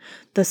sun.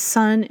 The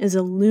sun is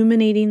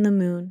illuminating the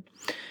moon.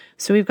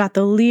 So we've got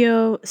the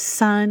Leo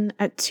sun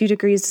at 2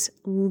 degrees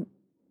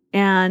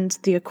and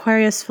the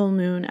Aquarius full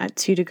moon at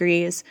 2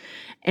 degrees.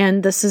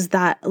 And this is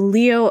that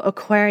Leo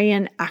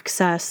Aquarian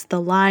axis, the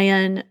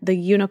lion, the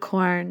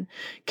unicorn,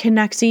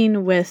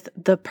 connecting with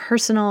the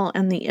personal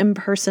and the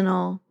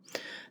impersonal,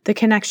 the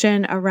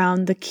connection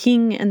around the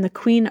king and the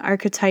queen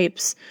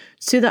archetypes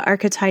to the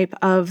archetype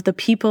of the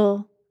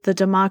people, the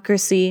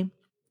democracy.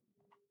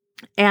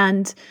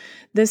 And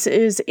this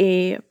is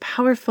a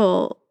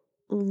powerful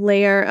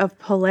layer of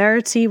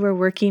polarity we're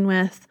working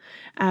with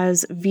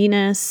as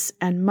Venus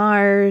and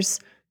Mars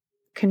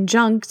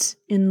conjunct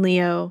in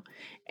Leo,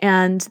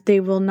 and they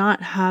will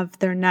not have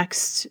their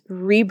next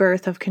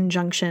rebirth of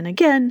conjunction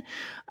again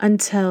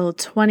until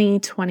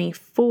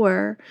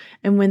 2024.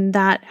 And when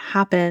that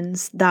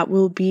happens, that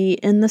will be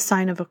in the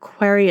sign of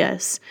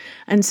Aquarius.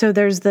 And so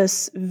there's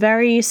this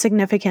very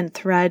significant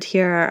thread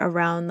here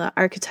around the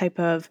archetype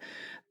of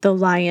the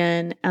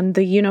lion and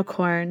the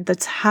unicorn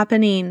that's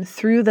happening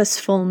through this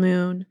full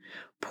moon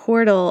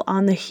portal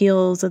on the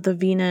heels of the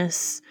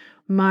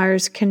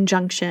Venus-Mars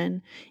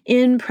conjunction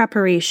in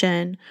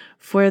preparation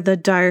for the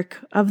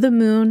dark of the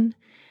moon,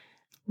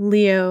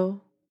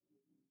 Leo,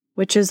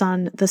 which is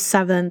on the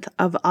 7th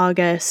of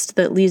August,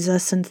 that leads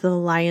us into the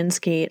Lion's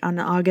Gate on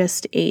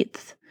August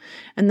 8th.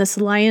 And this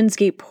Lion's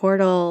Gate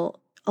portal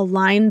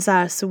aligns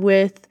us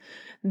with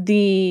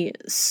the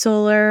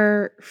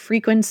solar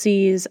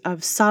frequencies of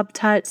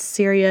Sabtet,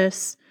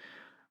 Sirius,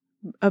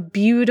 a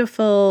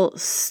beautiful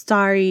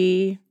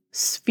starry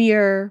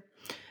sphere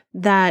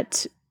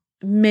that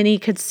many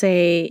could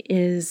say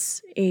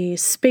is a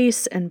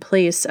space and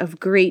place of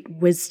great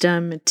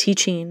wisdom,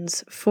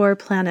 teachings for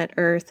planet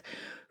Earth,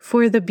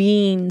 for the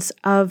beings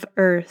of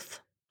Earth.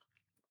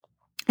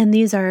 And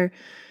these are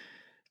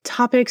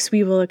topics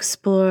we will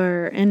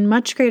explore in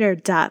much greater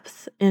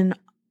depth in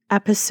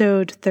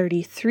episode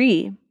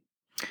 33.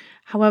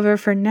 However,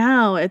 for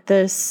now, at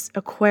this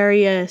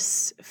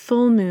Aquarius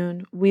full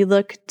moon, we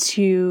look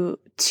to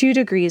 2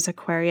 degrees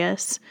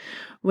Aquarius,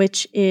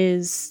 which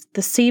is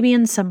the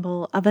Sabian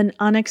symbol of an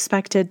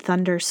unexpected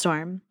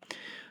thunderstorm,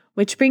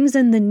 which brings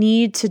in the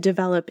need to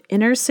develop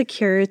inner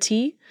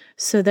security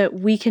so that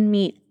we can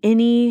meet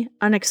any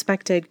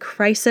unexpected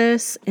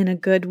crisis in a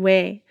good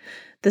way.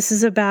 This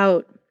is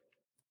about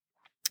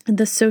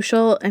the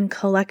social and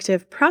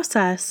collective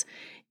process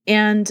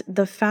and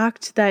the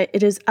fact that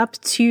it is up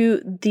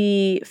to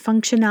the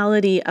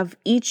functionality of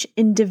each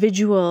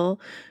individual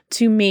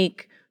to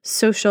make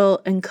social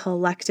and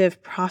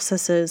collective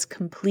processes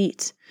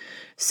complete.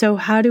 So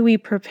how do we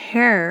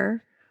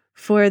prepare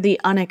for the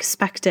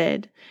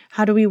unexpected?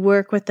 How do we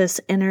work with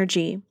this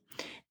energy?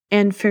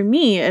 And for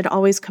me, it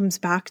always comes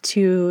back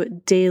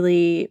to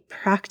daily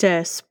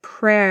practice,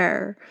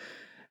 prayer,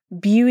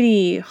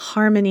 beauty,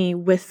 harmony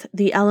with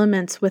the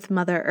elements, with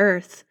Mother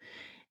Earth.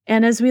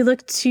 And as we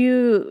look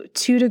to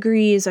 2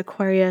 degrees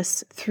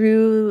Aquarius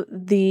through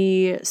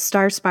the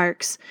star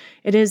sparks,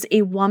 it is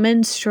a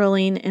woman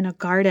strolling in a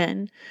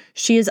garden.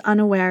 She is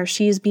unaware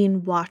she is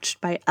being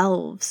watched by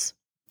elves.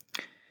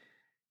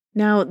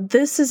 Now,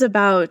 this is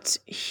about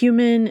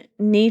human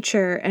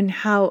nature and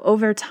how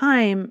over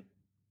time,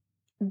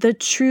 the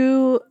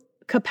true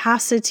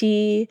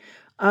capacity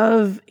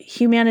of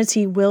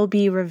humanity will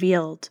be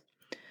revealed.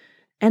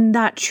 And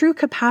that true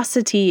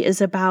capacity is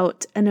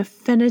about an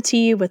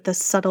affinity with the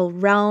subtle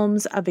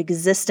realms of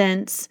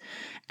existence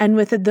and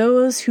with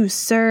those who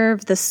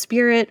serve the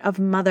spirit of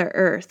Mother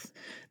Earth,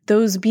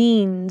 those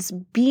beings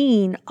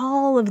being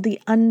all of the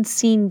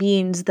unseen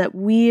beings that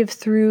weave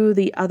through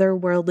the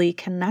otherworldly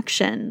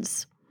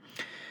connections.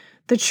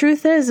 The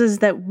truth is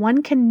that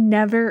one can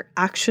never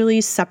actually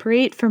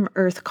separate from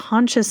Earth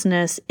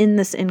consciousness in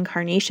this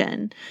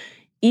incarnation.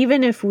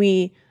 Even if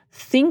we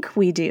think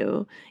we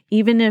do,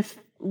 even if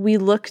we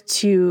look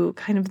to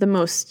kind of the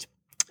most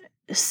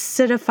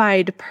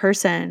citified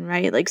person,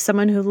 right? Like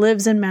someone who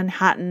lives in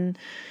Manhattan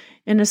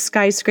in a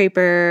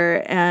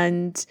skyscraper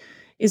and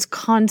is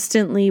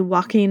constantly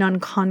walking on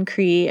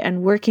concrete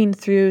and working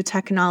through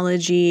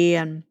technology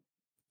and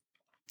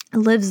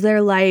lives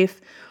their life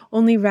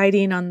only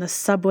riding on the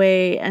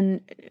subway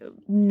and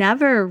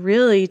never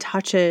really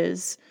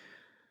touches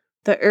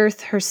the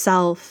earth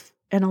herself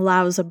and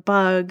allows a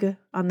bug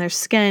on their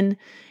skin.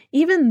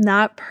 Even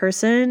that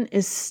person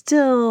is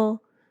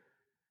still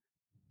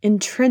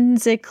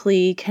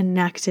intrinsically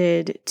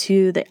connected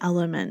to the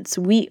elements.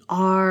 We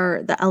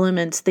are the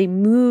elements. They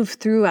move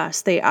through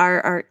us. They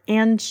are our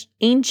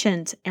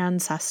ancient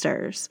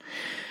ancestors.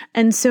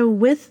 And so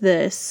with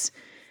this,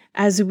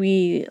 as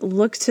we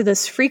look to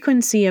this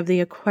frequency of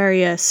the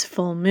Aquarius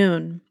full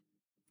moon,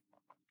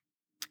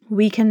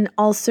 we can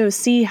also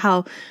see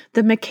how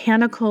the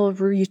mechanical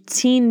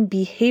routine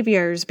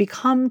behaviors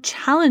become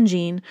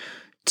challenging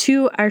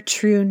to our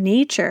true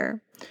nature.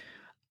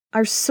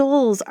 Our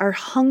souls are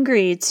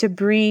hungry to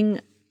bring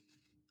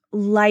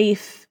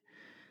life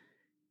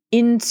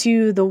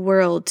into the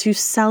world, to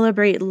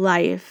celebrate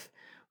life,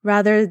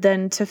 rather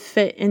than to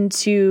fit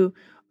into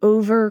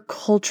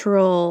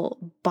over-cultural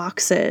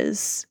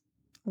boxes,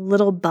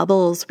 little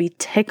bubbles we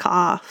tick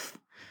off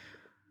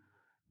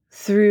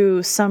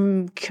through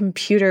some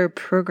computer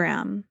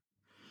program.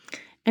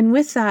 And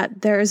with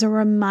that, there is a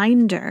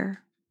reminder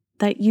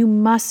that you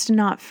must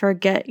not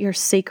forget your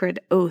sacred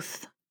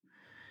oath.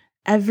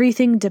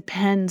 Everything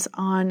depends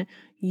on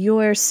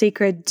your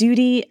sacred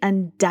duty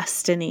and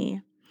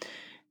destiny.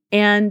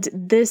 And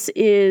this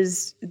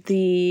is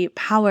the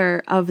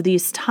power of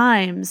these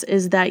times,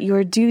 is that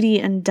your duty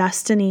and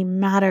destiny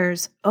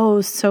matters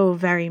oh so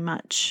very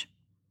much.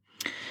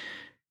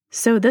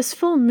 So this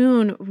full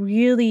moon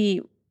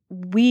really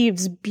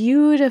weaves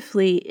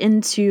beautifully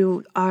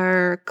into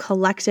our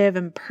collective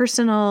and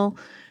personal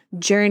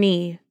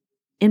journey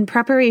in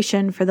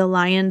preparation for the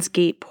Lion's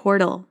Gate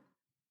portal.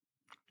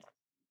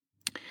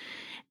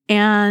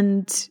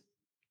 And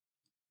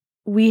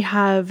we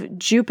have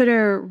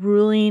Jupiter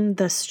ruling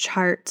this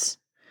chart.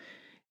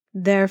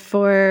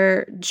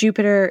 Therefore,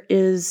 Jupiter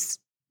is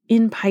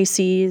in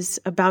Pisces,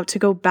 about to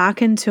go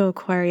back into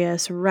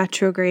Aquarius,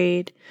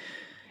 retrograde.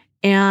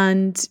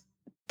 And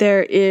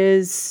there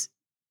is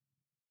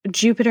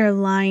Jupiter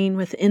lying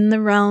within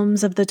the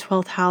realms of the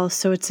 12th house.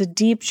 So it's a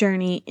deep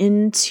journey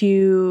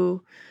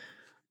into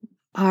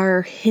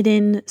our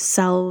hidden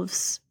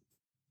selves,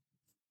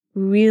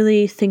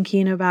 really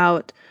thinking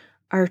about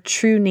our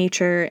true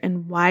nature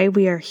and why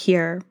we are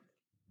here.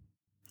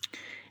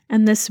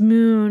 And this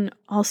moon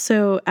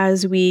also,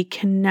 as we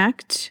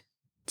connect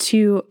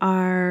to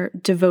our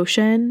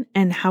devotion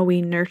and how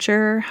we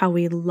nurture, how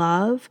we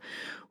love,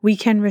 we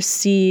can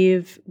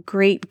receive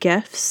great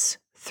gifts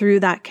through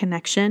that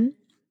connection,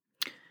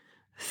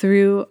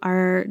 through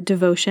our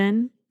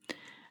devotion,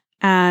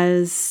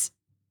 and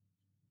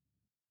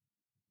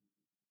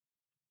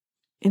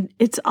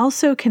it's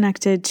also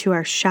connected to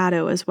our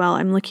shadow as well.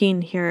 I'm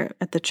looking here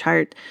at the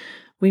chart.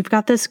 We've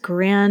got this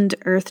grand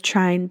earth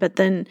trine, but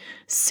then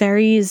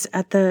Ceres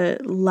at the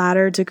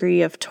latter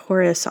degree of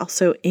Taurus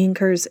also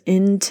anchors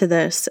into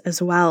this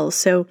as well.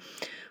 So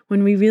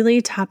when we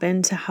really tap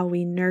into how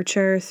we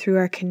nurture through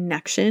our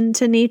connection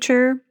to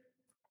nature,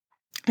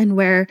 and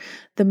where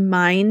the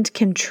mind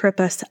can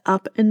trip us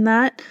up in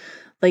that,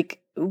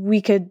 like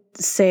we could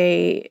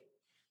say,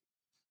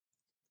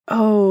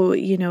 oh,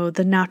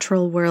 the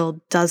natural world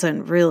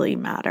doesn't really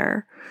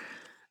matter.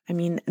 I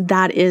mean,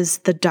 that is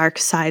the dark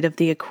side of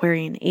the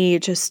Aquarian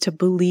age, is to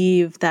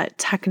believe that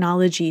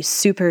technology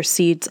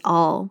supersedes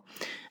all.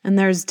 And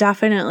there's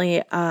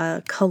definitely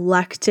a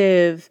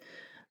collective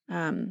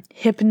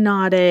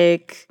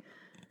hypnotic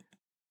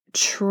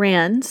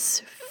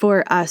trance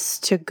for us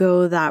to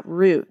go that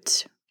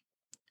route,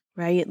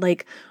 right?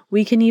 Like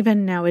we can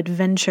even now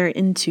adventure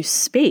into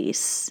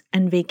space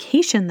and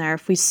vacation there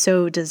if we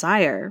so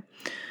desire,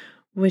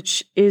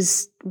 which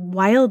is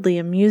wildly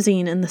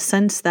amusing in the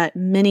sense that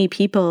many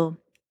people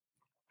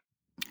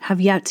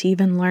have yet to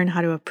even learn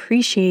how to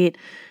appreciate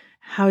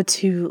how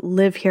to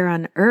live here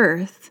on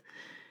Earth.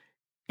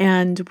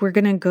 And we're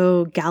going to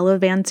go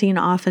gallivanting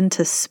off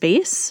into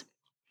space.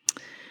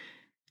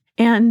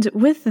 And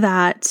with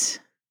that,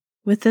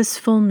 with this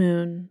full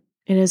moon,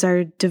 it is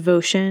our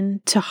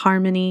devotion to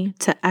harmony,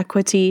 to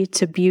equity,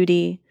 to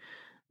beauty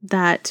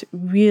that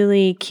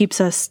really keeps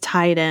us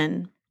tied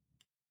in.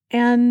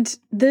 And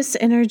this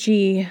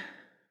energy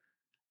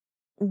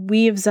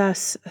weaves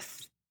us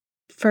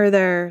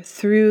further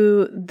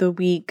through the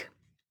week,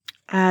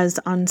 as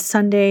on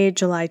Sunday,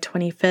 July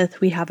 25th,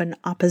 we have an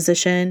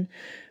opposition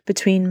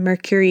between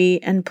Mercury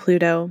and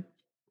Pluto.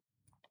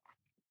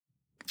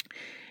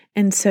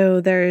 And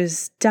so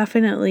there's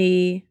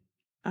definitely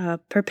a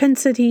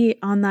propensity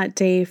on that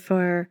day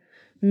for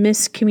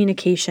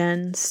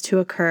miscommunications to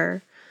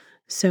occur.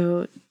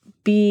 So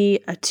be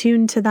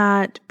attuned to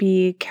that.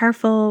 Be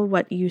careful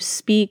what you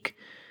speak.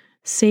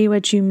 Say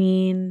what you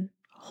mean.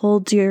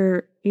 Hold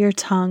your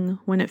tongue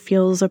when it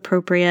feels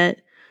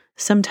appropriate.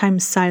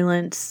 Sometimes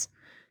silence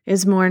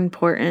is more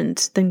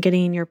important than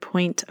getting your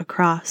point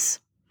across.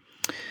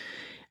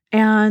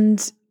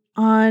 And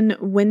on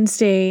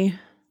Wednesday,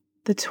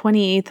 the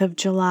 28th of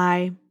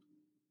July,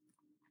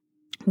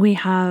 we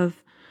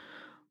have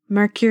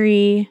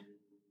Mercury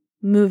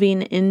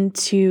moving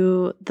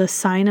into the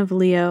sign of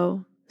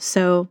Leo.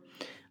 So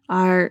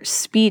our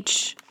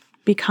speech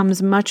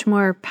becomes much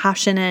more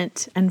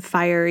passionate and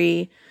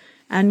fiery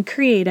and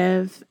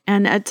creative,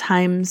 and at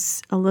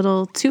times a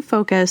little too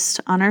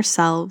focused on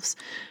ourselves,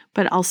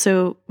 but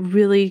also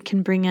really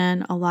can bring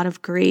in a lot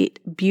of great,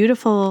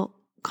 beautiful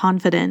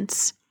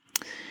confidence.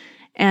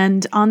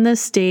 And on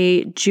this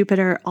day,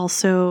 Jupiter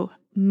also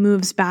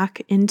moves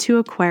back into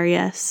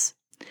Aquarius.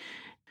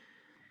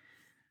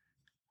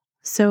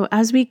 So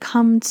as we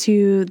come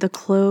to the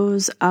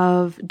close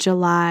of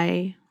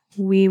July,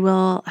 we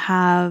will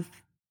have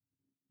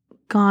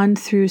gone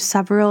through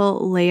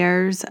several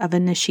layers of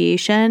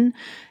initiation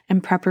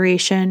and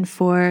preparation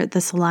for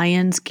this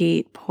Lion's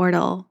Gate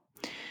portal.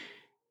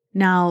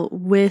 Now,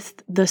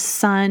 with the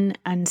Sun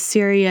and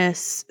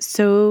Sirius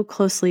so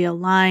closely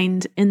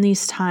aligned in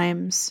these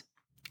times,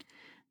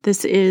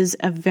 this is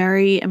a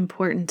very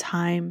important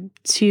time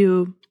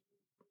to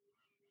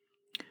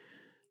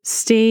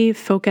stay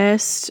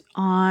focused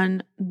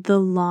on the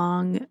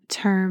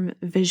long-term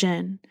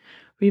vision.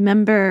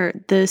 Remember,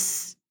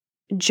 this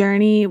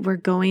journey we're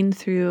going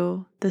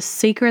through, this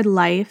sacred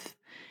life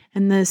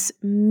and this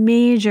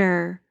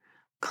major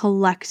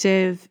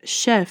collective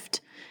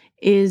shift,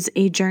 is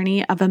a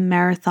journey of a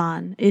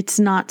marathon. It's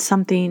not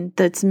something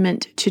that's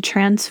meant to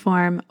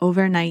transform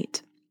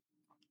overnight.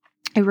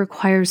 It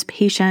requires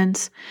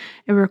patience.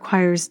 It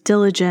requires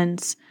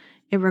diligence.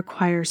 It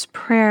requires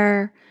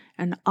prayer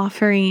and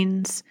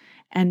offerings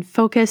and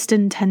focused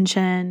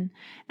intention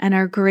and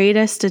our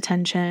greatest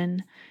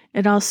attention.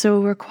 It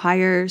also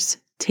requires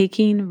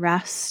taking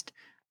rest,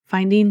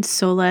 finding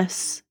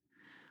solace,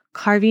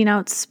 carving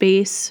out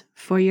space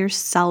for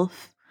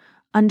yourself,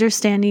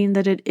 understanding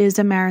that it is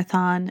a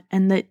marathon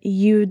and that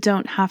you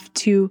don't have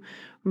to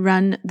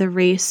run the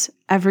race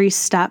every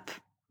step,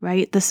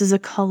 right? This is a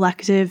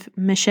collective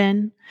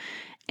mission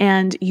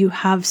and you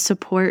have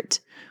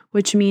support,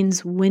 which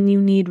means when you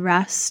need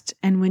rest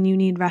and when you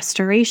need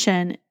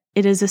restoration,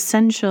 it is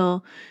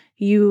essential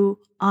you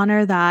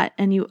honor that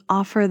and you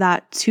offer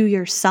that to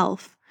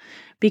yourself,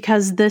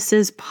 because this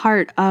is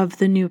part of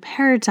the new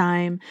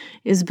paradigm,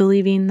 is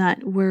believing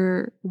that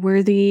we're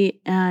worthy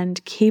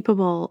and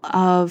capable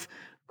of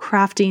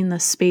crafting the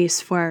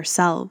space for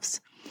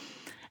ourselves.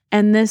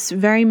 And this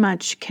very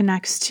much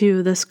connects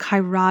to this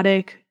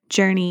kairotic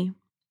journey,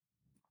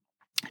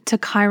 to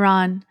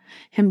Chiron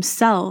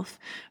himself,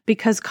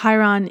 because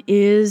Chiron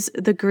is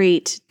the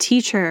great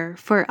teacher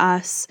for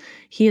us.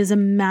 He is a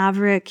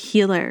maverick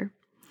healer.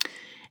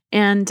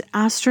 And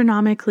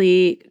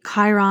astronomically,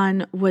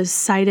 Chiron was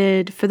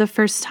sighted for the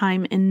first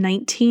time in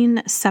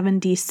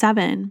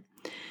 1977.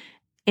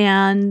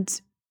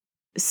 And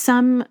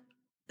some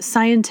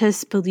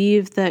scientists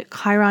believe that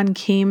Chiron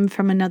came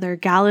from another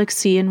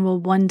galaxy and will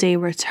one day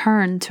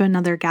return to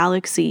another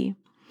galaxy.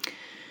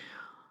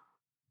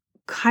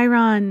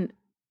 Chiron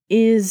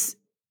is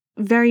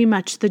very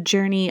much the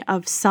journey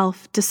of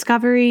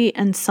self-discovery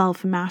and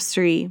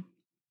self-mastery.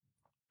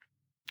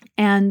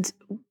 And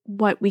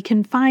what we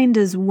can find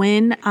is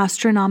when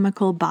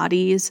astronomical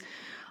bodies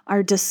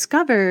are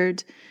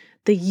discovered,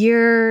 the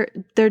year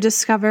they're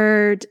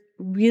discovered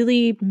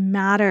really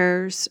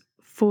matters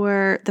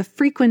for the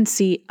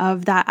frequency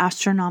of that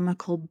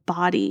astronomical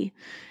body.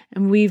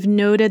 And we've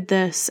noted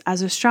this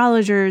as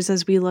astrologers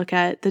as we look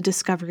at the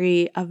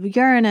discovery of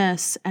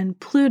Uranus and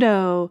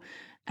Pluto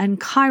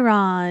and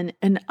Chiron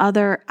and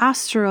other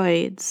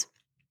asteroids.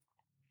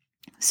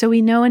 So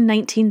we know in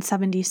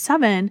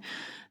 1977,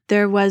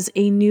 there was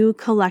a new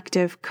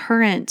collective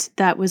current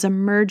that was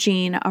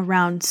emerging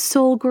around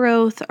soul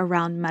growth,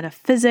 around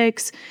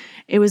metaphysics.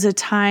 It was a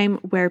time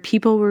where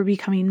people were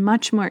becoming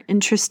much more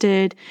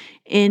interested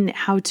in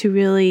how to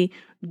really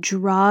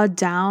draw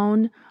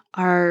down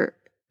our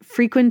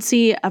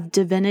frequency of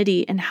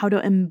divinity and how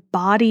to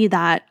embody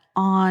that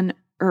on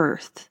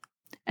earth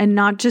and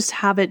not just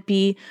have it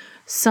be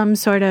some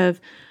sort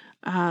of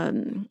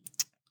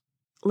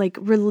like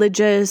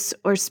religious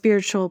or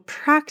spiritual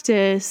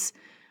practice,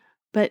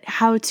 but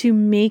how to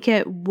make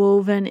it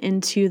woven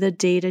into the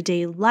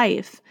day-to-day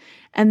life.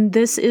 And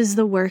this is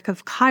the work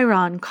of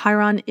Chiron.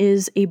 Chiron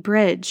is a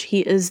bridge. He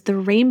is the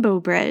rainbow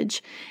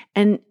bridge.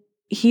 And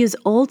he is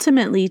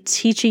ultimately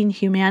teaching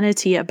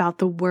humanity about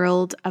the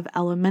world of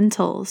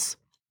elementals.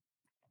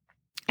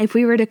 If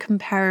we were to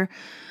compare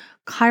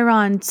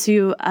Chiron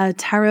to a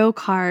tarot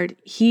card,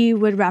 he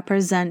would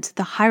represent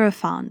the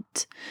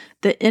Hierophant,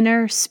 the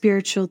inner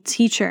spiritual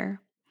teacher.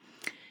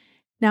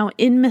 Now,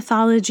 in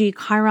mythology,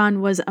 Chiron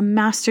was a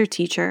master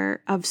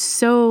teacher of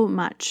so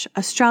much: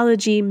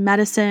 astrology,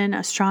 medicine,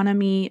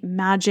 astronomy,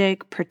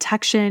 magic,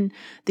 protection,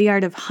 the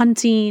art of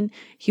hunting.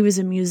 He was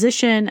a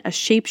musician, a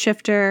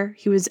shapeshifter.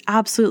 He was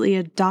absolutely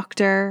a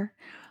doctor.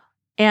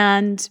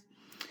 And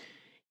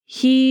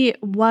he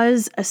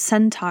was a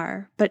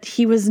centaur, but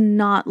he was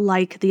not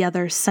like the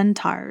other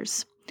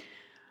centaurs.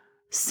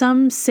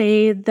 Some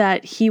say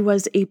that he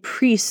was a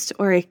priest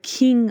or a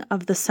king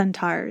of the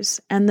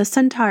centaurs, and the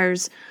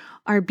centaurs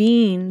are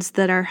beings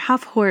that are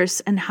half horse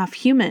and half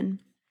human.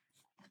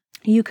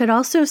 You could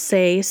also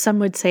say, some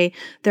would say,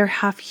 they're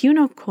half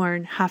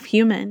unicorn, half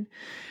human.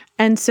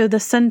 And so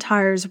the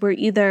centaurs were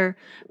either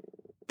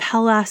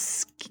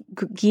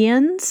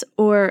Pelasgians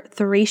or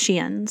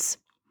Thracians.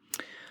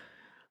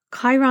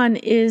 Chiron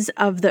is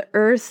of the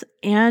earth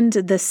and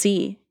the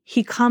sea.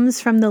 He comes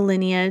from the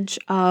lineage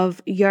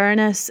of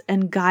Uranus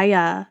and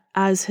Gaia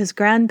as his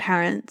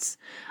grandparents,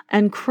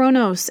 and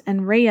Kronos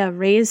and Rhea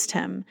raised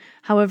him.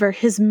 However,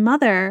 his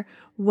mother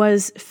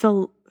was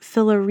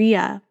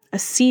Philaria, a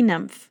sea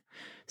nymph.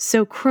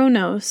 So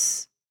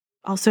Kronos,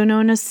 also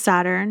known as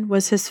Saturn,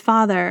 was his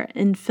father,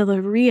 and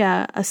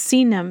Philaria, a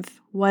sea nymph,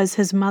 was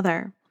his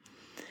mother.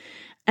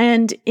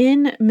 And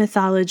in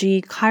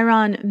mythology,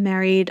 Chiron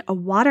married a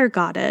water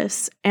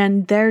goddess,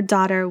 and their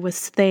daughter was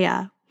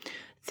Theia.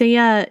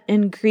 Theia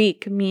in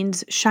Greek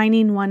means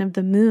shining one of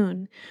the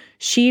moon.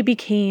 She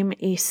became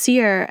a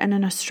seer and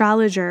an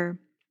astrologer.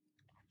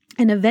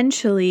 And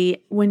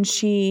eventually, when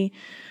she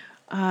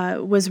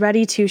was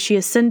ready to, she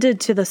ascended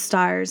to the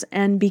stars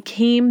and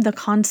became the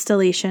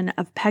constellation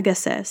of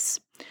Pegasus.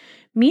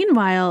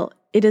 Meanwhile,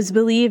 it is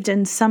believed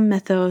in some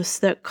mythos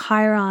that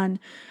Chiron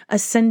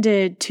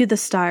ascended to the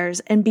stars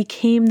and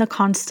became the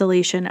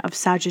constellation of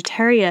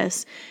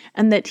Sagittarius,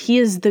 and that he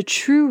is the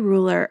true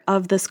ruler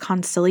of this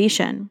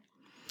constellation.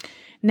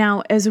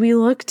 Now, as we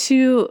look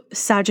to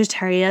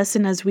Sagittarius,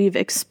 and as we've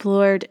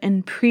explored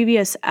in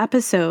previous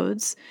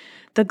episodes,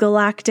 the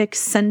galactic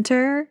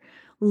center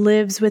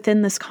lives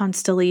within this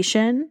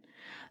constellation.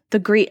 The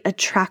great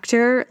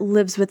attractor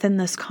lives within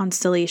this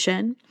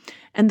constellation.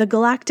 And the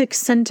galactic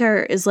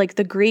center is like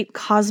the great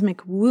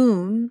cosmic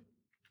womb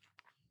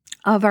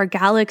of our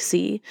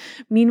galaxy.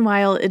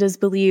 Meanwhile, it is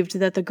believed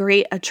that the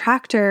great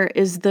attractor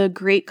is the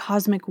great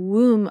cosmic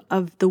womb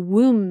of the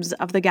wombs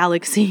of the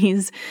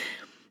galaxies.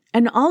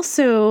 And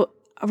also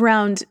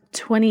around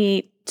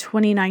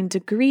 29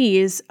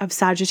 degrees of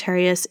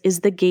Sagittarius is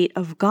the gate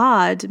of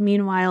God.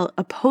 Meanwhile,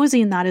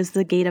 opposing that is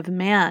the gate of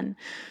man.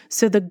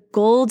 So the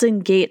golden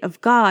gate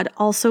of God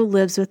also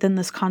lives within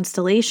this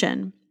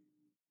constellation.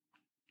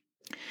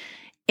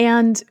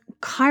 And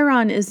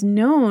Chiron is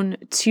known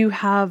to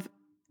have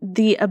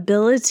the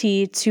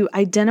ability to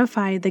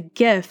identify the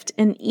gift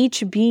in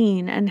each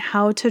being and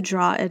how to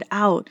draw it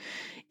out.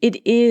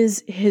 It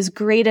is his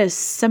greatest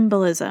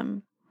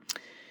symbolism.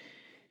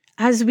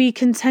 As we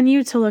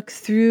continue to look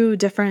through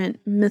different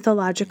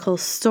mythological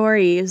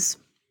stories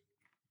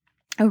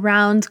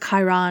around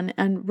Chiron,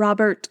 and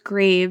Robert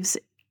Graves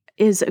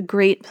is a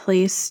great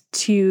place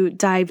to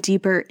dive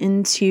deeper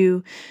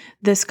into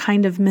this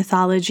kind of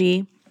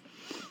mythology.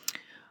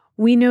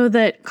 We know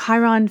that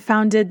Chiron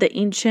founded the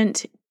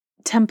ancient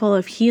temple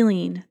of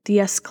healing, the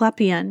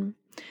Asclepion.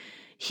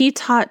 He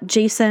taught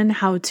Jason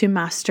how to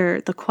master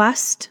the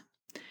quest.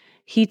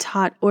 He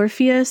taught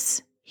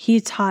Orpheus. He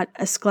taught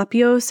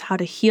Asclepios how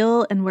to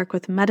heal and work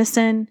with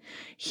medicine.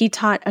 He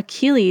taught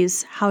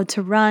Achilles how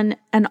to run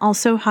and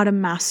also how to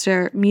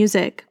master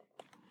music.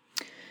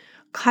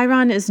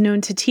 Chiron is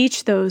known to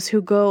teach those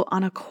who go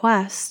on a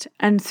quest,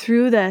 and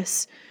through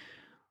this,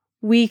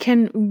 we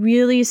can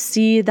really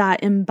see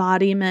that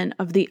embodiment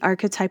of the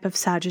archetype of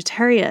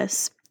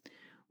Sagittarius.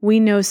 We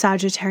know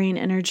Sagittarian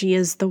energy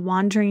is the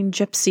wandering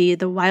gypsy,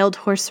 the wild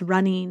horse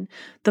running,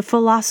 the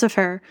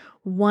philosopher,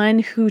 one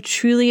who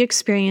truly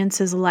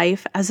experiences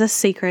life as a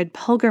sacred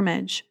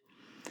pilgrimage.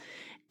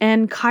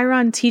 And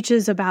Chiron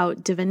teaches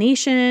about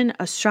divination,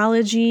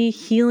 astrology,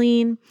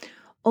 healing.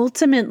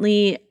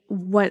 Ultimately,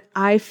 what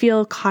I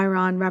feel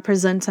Chiron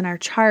represents in our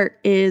chart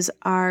is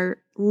our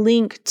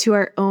link to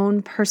our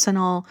own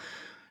personal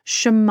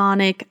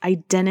shamanic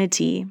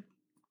identity.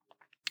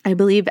 I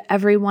believe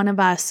every one of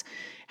us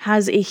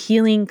has a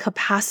healing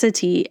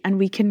capacity, and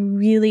we can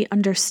really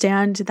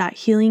understand that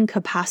healing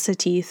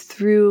capacity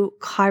through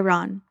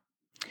Chiron.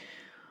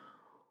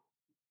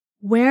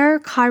 Where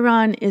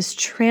Chiron is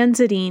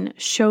transiting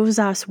shows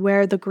us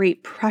where the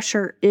great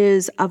pressure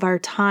is of our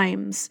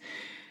times,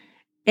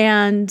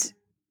 and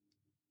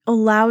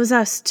allows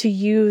us to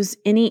use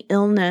any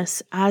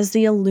illness as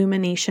the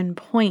illumination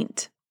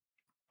point.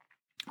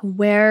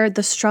 Where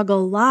the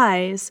struggle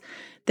lies,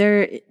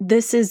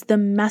 this is the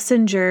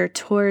messenger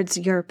towards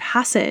your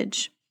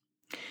passage.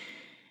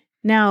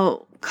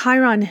 Now,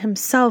 Chiron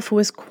himself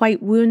was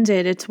quite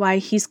wounded. It's why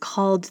he's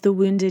called the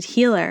wounded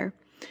healer.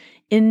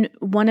 In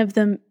one of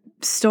the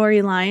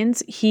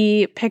storylines,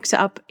 he picked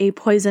up a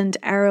poisoned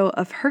arrow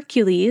of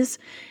Hercules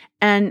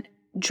and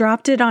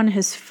dropped it on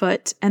his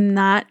foot, and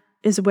that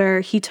is where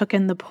he took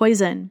in the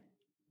poison.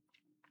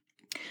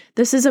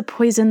 This is a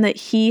poison that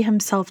he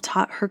himself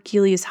taught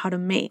Hercules how to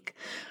make.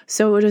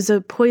 So it is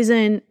a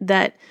poison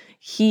that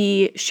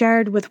he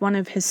shared with one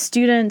of his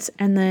students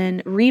and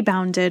then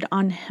rebounded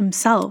on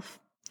himself.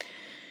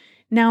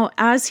 Now,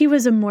 as he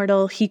was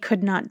immortal, he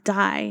could not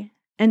die.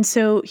 And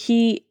so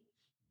he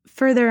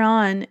further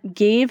on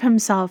gave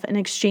himself in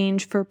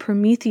exchange for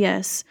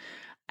Prometheus,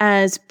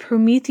 as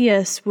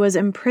Prometheus was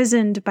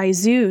imprisoned by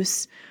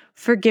Zeus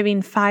for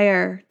giving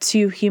fire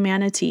to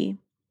humanity.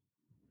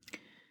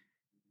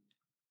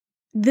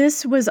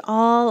 This was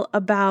all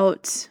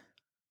about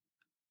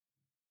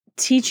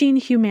teaching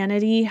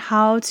humanity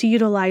how to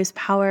utilize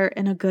power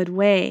in a good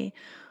way.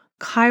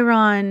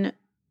 Chiron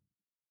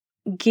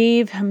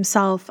gave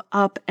himself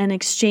up in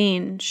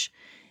exchange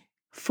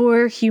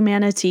for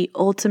humanity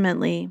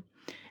ultimately.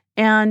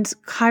 And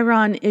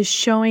Chiron is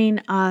showing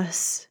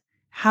us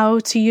how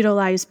to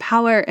utilize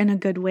power in a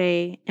good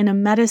way, in a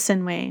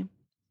medicine way.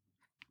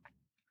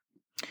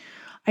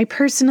 I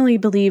personally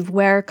believe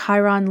where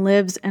Chiron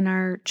lives in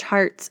our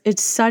charts,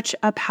 it's such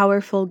a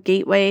powerful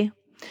gateway.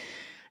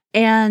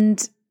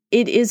 And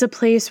it is a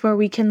place where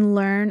we can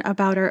learn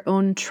about our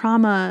own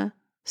trauma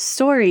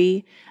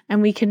story,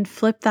 and we can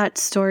flip that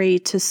story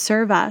to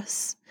serve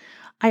us.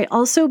 I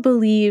also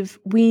believe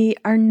we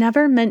are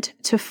never meant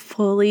to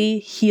fully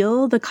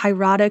heal the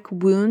chirotic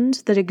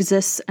wound that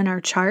exists in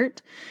our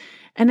chart.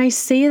 And I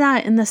say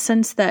that in the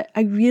sense that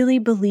I really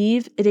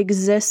believe it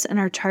exists in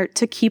our chart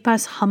to keep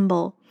us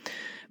humble.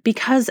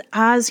 Because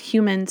as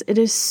humans, it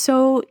is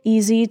so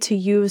easy to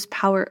use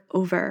power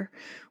over.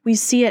 We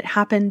see it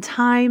happen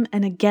time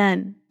and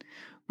again.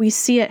 We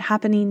see it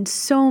happening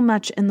so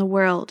much in the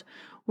world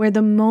where the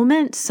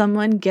moment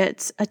someone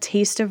gets a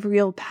taste of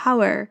real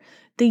power,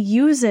 they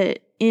use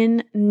it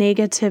in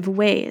negative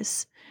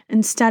ways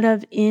instead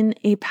of in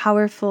a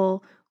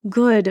powerful,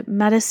 good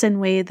medicine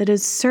way that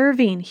is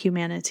serving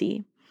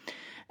humanity.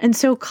 And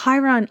so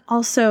Chiron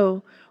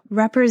also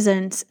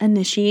represents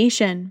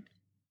initiation.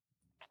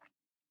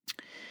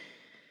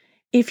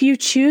 If you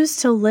choose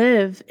to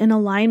live in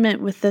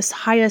alignment with this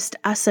highest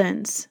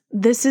essence,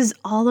 this is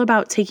all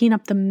about taking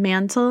up the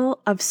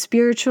mantle of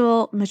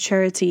spiritual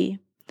maturity,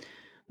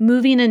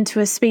 moving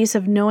into a space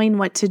of knowing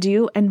what to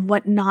do and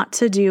what not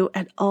to do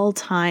at all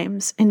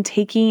times, and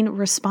taking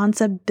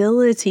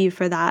responsibility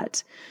for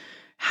that,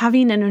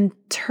 having an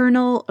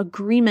internal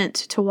agreement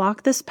to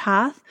walk this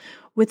path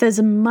with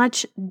as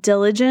much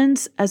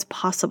diligence as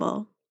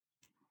possible.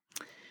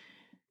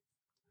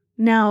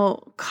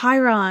 Now,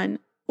 Chiron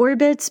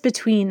orbits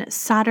between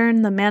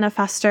Saturn, the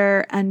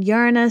manifester, and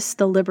Uranus,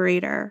 the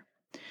liberator.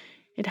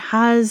 It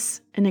has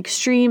an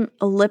extreme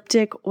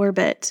elliptic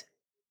orbit.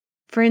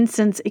 For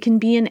instance, it can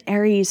be in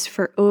Aries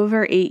for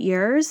over 8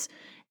 years,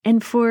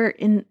 and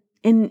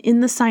in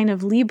the sign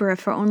of Libra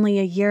for only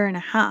a year and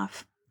a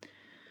half.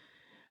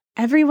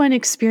 Everyone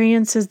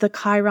experiences the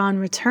Chiron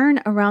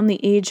return around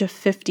the age of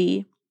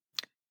 50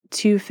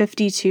 to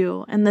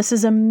 52, and this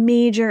is a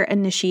major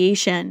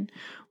initiation.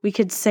 We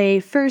could say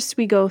first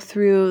we go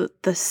through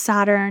the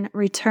Saturn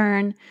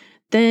return,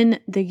 then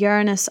the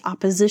Uranus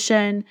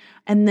opposition,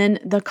 and then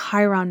the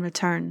Chiron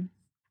return.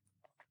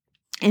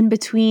 In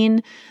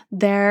between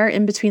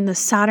the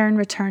Saturn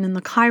return and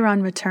the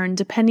Chiron return,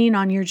 depending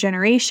on your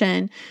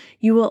generation,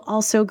 you will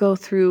also go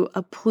through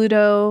a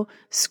Pluto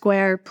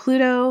square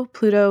Pluto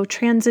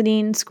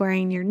transiting,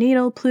 squaring your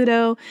natal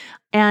Pluto,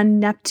 and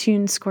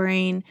Neptune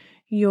squaring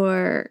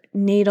your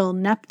natal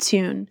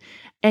Neptune.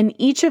 And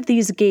each of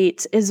these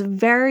gates is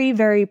very,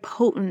 very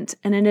potent,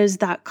 and it is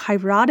that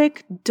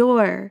chirotic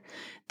door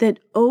that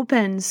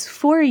opens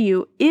for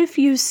you, if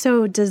you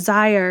so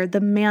desire, the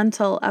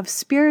mantle of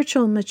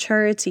spiritual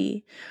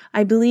maturity.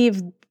 I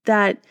believe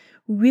that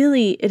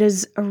really it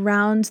is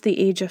around the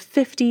age of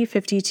 50,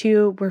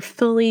 52, we're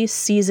fully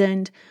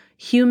seasoned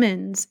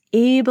humans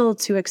able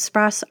to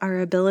express our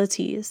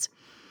abilities.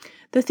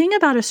 The thing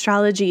about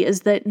astrology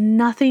is that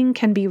nothing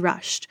can be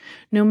rushed.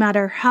 No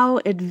matter how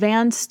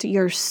advanced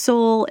your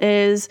soul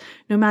is,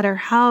 no matter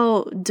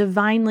how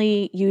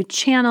divinely you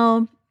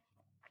channel,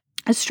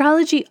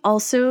 astrology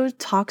also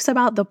talks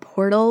about the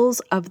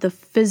portals of the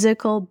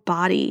physical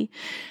body,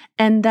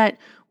 and that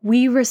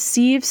we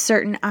receive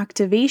certain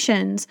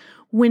activations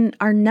when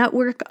our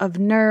network of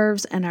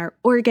nerves and our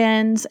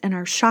organs and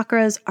our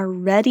chakras are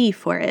ready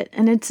for it.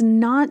 And it's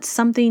not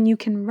something you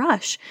can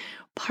rush.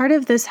 Part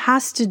of this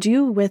has to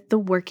do with the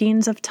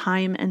workings of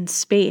time and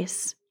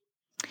space.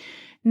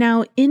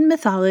 Now, in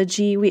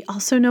mythology, we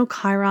also know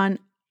Chiron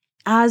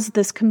as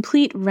this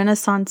complete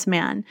Renaissance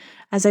man.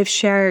 As I've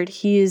shared,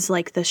 he is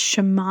like the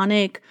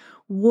shamanic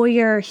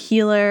warrior,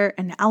 healer,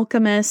 an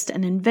alchemist,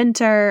 an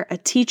inventor, a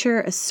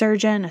teacher, a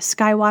surgeon, a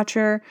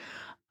skywatcher,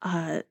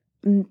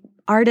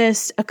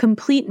 artist, a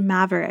complete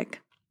maverick.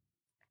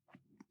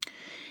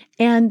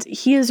 And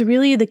he is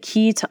really the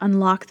key to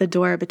unlock the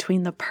door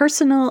between the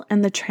personal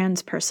and the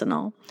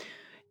transpersonal.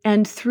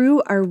 And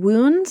through our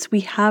wounds,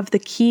 we have the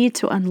key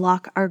to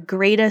unlock our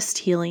greatest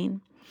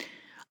healing.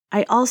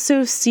 I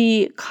also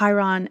see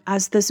Chiron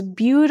as this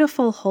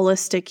beautiful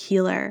holistic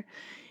healer.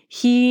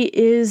 He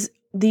is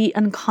the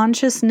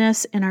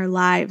unconsciousness in our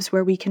lives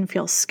where we can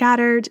feel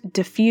scattered,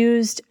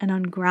 diffused, and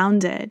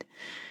ungrounded.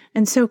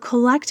 And so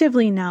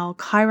collectively now,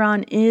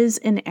 Chiron is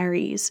in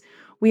Aries.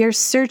 We are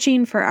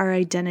searching for our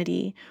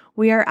identity.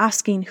 We are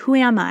asking, who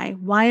am I?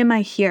 Why am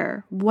I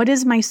here? What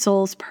is my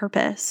soul's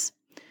purpose?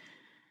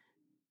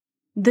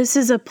 This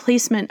is a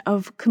placement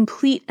of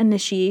complete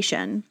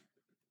initiation.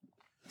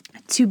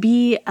 To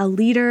be a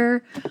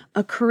leader,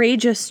 a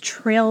courageous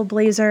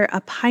trailblazer,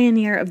 a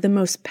pioneer of the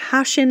most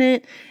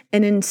passionate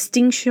and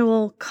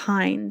instinctual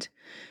kind.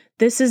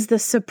 This is the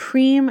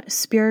supreme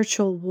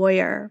spiritual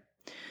warrior.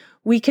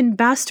 We can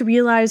best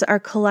realize our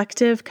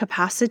collective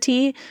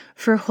capacity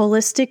for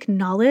holistic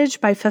knowledge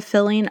by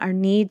fulfilling our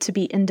need to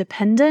be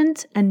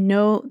independent and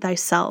know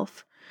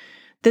thyself.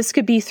 This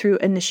could be through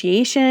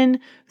initiation,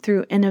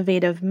 through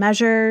innovative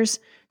measures,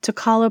 to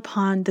call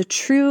upon the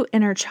true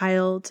inner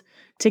child,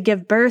 to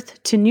give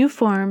birth to new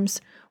forms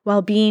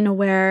while being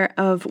aware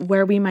of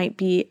where we might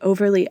be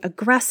overly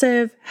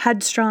aggressive,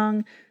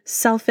 headstrong,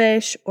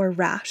 selfish, or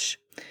rash.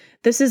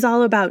 This is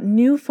all about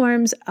new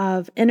forms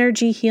of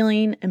energy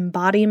healing,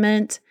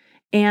 embodiment,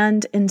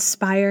 and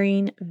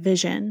inspiring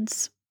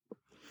visions.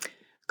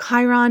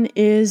 Chiron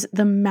is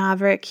the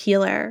maverick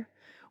healer.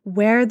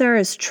 Where there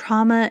is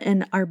trauma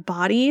in our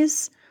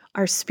bodies,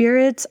 our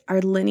spirits,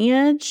 our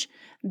lineage,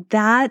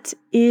 that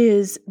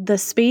is the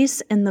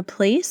space and the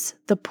place,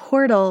 the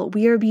portal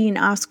we are being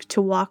asked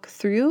to walk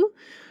through,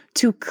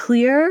 to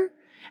clear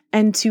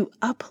and to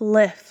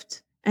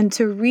uplift and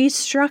to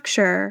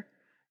restructure,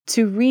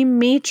 to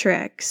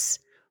rematrix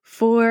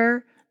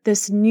for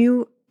this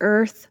new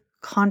earth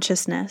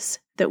consciousness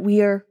that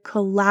we are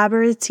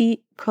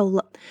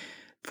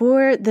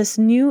for this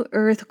new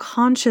earth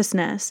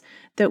consciousness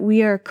that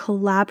we are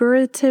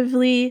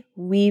collaboratively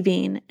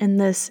weaving in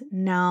this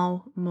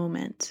now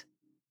moment.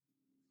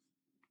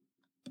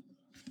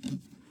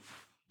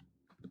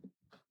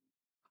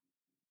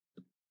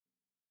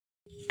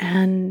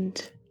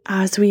 And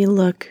as we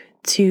look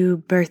to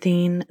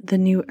birthing the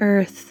new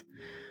earth,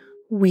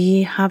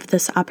 we have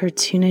this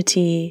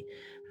opportunity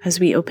as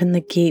we open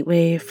the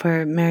gateway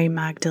for Mary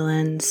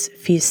Magdalene's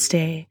feast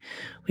day.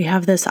 We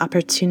have this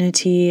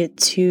opportunity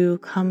to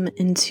come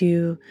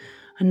into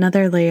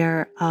another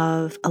layer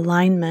of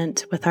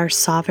alignment with our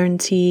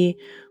sovereignty,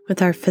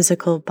 with our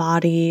physical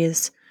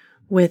bodies,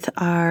 with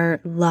our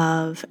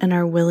love and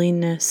our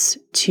willingness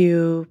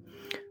to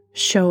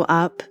show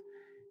up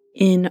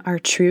in our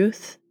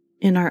truth,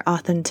 in our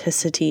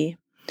authenticity.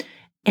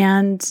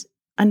 And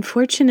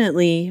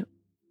unfortunately,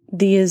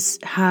 these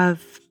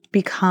have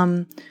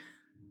become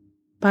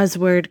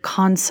buzzword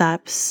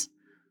concepts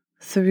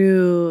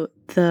through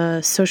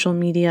the social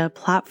media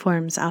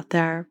platforms out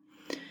there.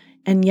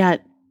 And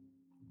yet,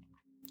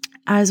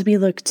 as we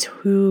look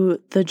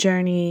to the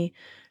journey,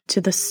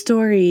 to the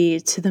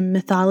story, to the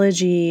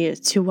mythology,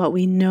 to what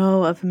we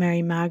know of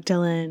Mary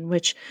Magdalene,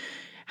 which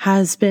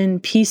has been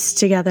pieced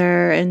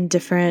together in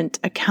different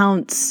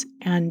accounts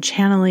and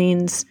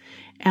channelings,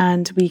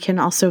 and we can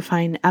also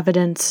find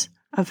evidence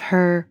of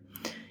her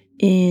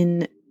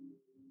in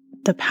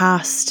the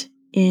past,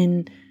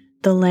 in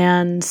the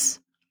lands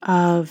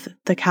of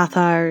the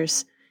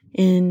Cathars,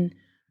 in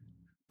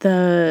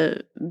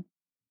the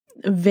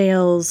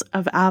Vales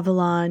of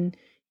Avalon,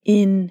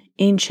 in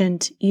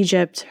ancient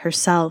Egypt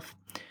herself.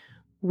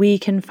 We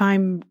can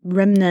find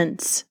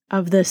remnants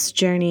of this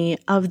journey,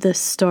 of this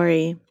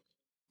story.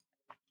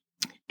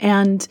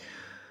 And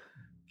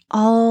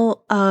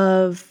all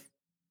of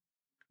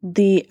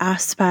the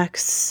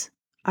aspects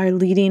are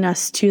leading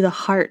us to the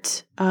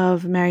heart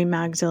of Mary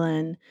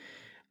Magdalene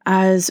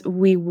as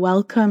we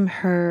welcome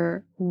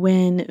her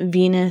when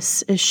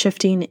Venus is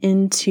shifting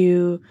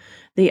into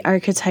the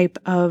archetype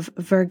of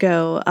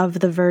Virgo, of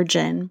the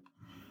Virgin.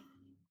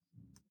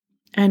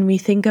 And we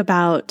think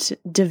about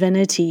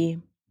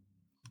divinity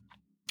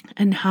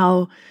and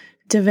how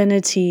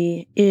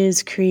divinity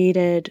is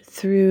created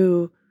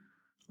through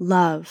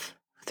love,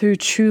 through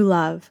true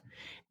love.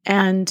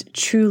 And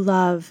true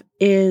love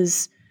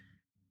is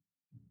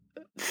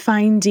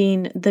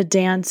finding the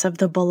dance of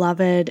the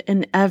beloved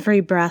in every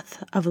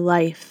breath of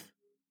life,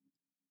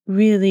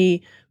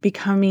 really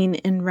becoming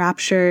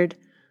enraptured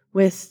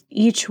with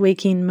each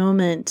waking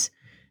moment,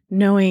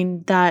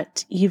 knowing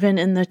that even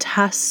in the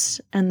tests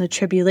and the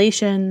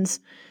tribulations,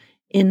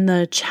 in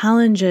the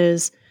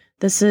challenges,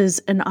 this is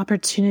an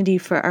opportunity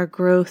for our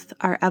growth,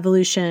 our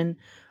evolution,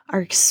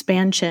 our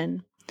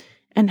expansion.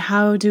 And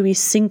how do we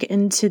sink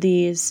into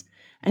these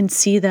and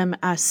see them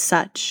as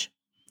such?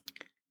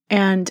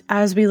 And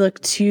as we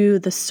look to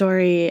the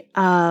story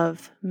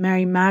of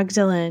Mary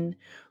Magdalene,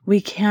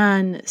 we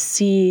can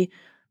see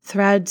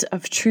threads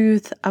of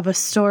truth, of a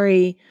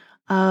story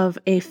of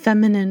a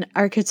feminine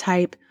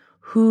archetype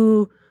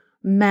who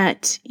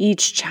met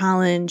each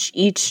challenge,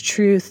 each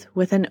truth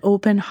with an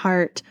open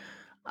heart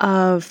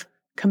of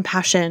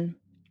compassion,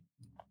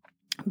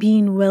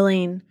 being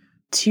willing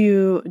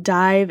to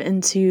dive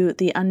into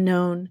the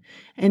unknown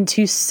and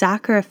to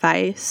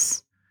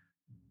sacrifice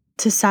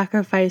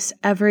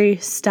every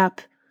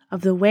step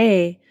of the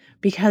way,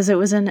 because it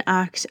was an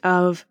act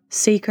of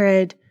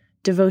sacred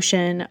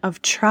devotion,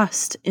 of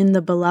trust in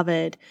the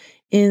beloved,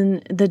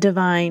 in the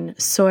divine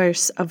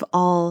source of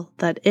all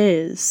that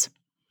is.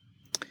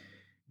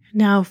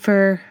 Now,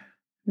 for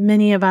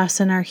many of us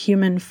in our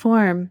human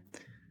form,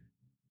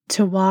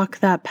 to walk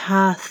that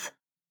path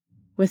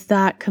with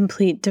that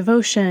complete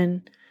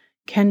devotion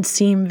can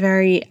seem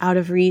very out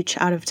of reach,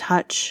 out of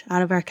touch,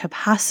 out of our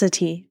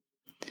capacity.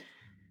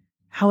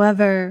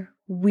 However,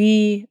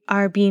 we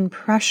are being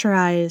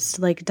pressurized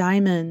like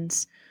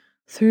diamonds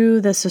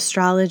through this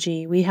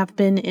astrology. We have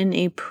been in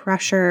a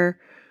pressure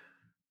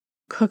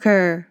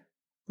cooker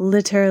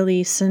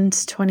literally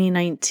since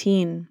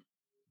 2019.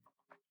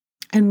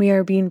 And we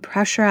are being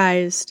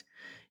pressurized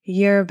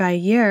year by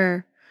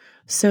year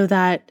so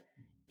that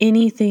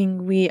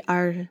anything we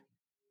are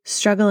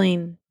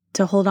struggling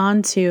to hold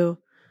on to,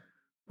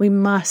 we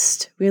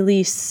must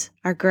release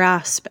our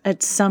grasp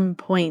at some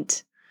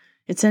point.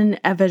 It's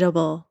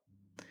inevitable.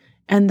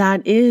 And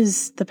that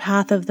is the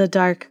path of the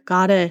dark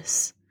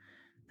goddess.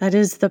 That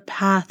is the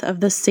path of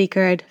the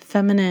sacred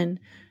feminine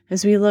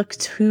as we look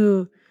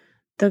to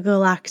the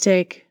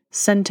galactic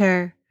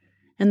center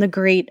and the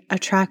great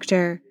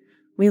attractor.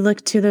 We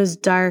look to those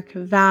dark,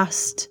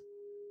 vast,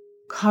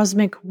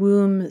 cosmic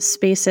womb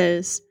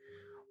spaces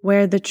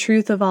where the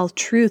truth of all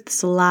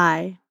truths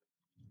lie.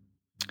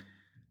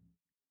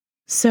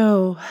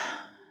 So,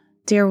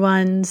 dear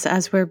ones,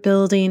 as we're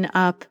building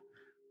up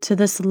to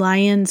this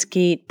Lion's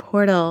Gate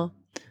portal,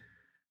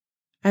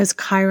 as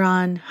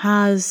Chiron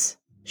has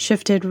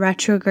shifted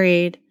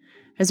retrograde,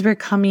 as we're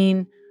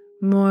coming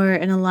more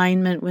in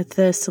alignment with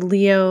this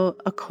Leo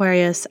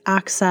Aquarius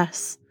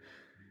axis,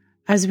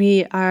 as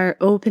we are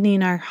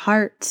opening our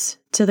hearts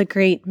to the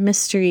great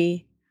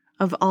mystery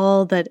of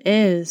all that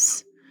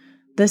is,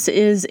 this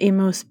is a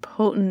most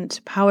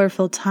potent,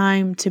 powerful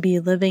time to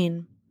be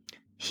living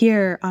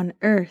here on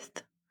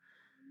earth.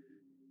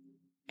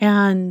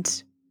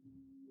 And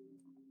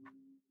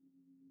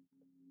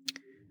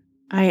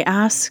I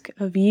ask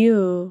of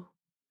you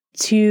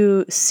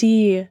to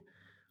see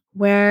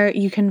where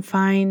you can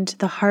find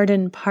the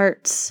hardened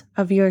parts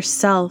of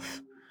yourself,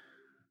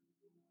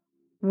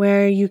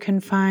 where you can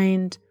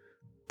find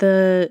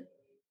the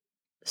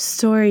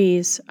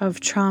stories of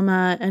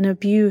trauma and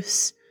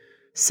abuse,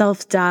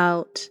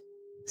 self-doubt,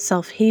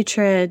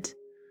 self-hatred,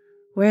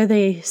 where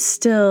they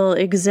still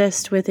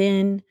exist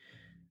within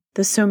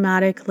the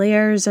somatic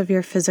layers of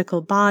your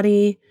physical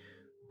body,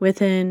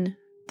 within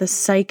the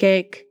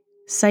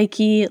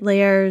psyche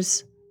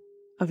layers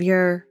of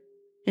your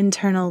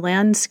internal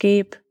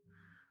landscape,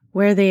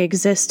 where they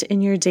exist in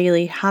your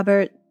daily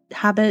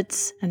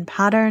habits and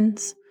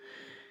patterns.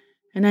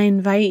 And I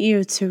invite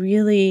you to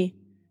really,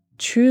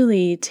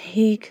 truly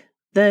take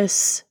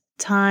this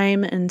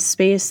time and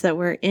space that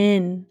we're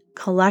in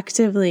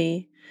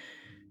collectively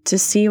to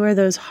see where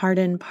those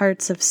hardened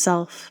parts of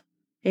self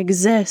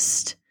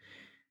exist,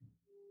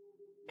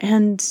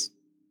 and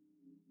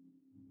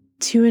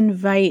to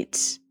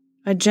invite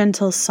a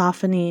gentle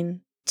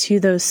softening to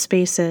those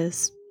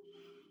spaces.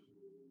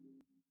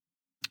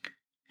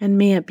 And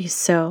may it be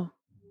so.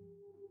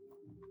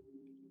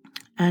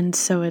 And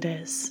so it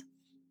is.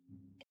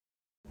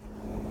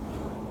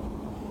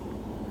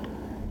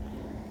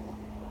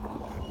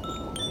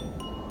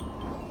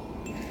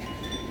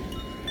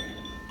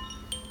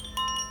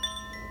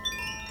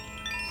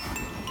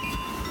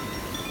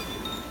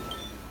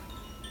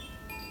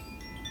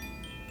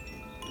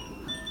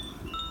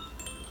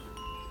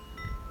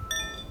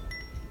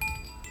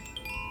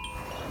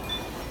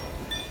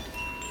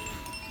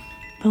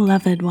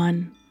 Beloved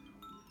one,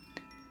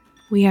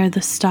 we are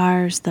the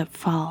stars that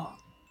fall.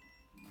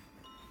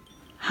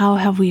 How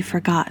have we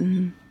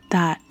forgotten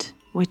that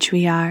which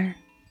we are?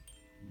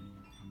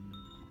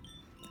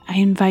 I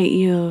invite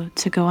you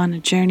to go on a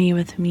journey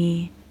with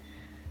me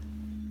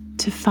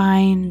to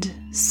find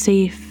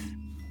safe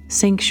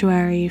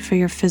sanctuary for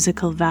your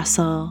physical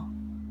vessel,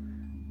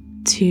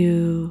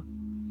 to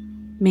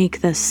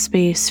make this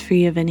space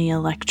free of any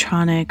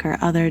electronic or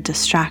other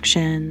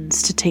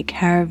distractions, to take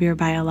care of your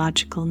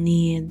biological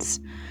needs,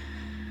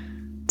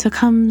 to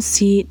come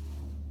sit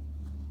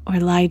or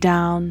lie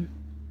down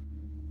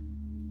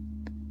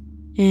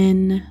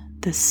in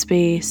the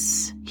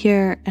space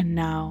here and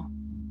now,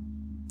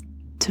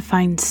 to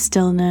find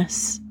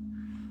stillness,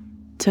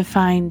 to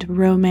find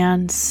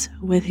romance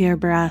with your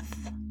breath,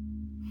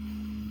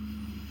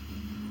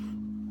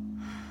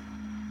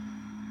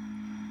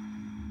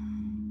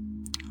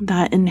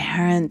 that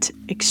inherent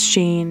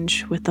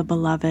exchange with the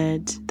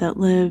beloved that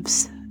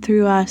lives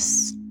through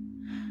us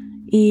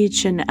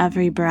each and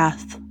every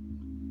breath.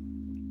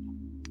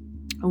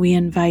 We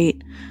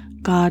invite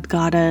God,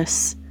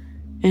 Goddess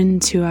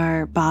into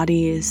our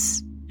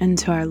bodies,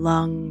 into our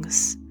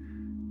lungs,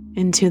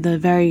 into the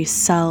very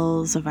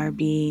cells of our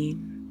being.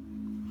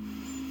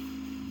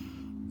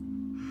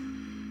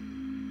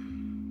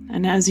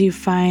 And as you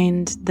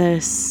find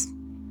this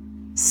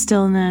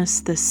stillness,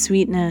 this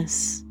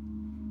sweetness,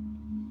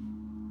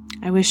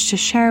 I wish to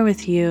share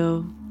with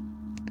you,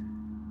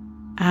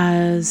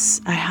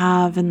 as I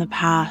have in the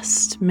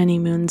past many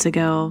moons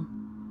ago,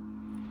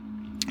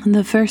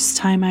 the first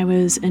time I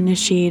was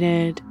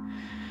initiated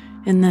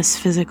in this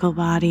physical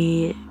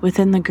body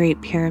within the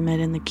Great Pyramid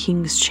in the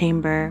King's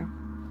Chamber.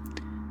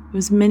 It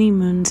was many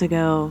moons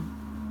ago.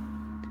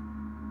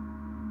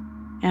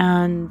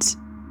 And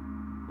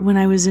when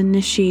I was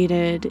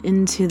initiated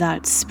into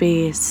that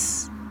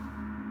space,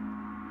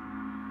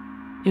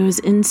 it was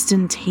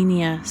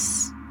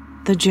instantaneous,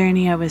 the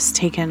journey I was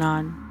taken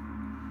on.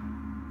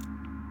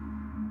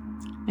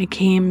 I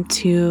came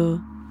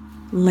to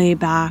lay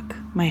back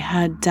my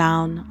head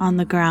down on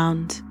the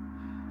ground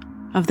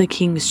of the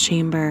King's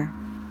Chamber,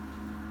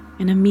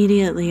 and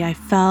immediately I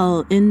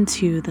fell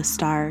into the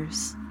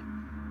stars.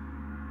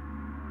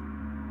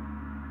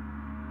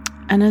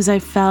 And as I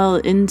fell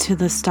into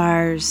the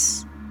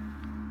stars,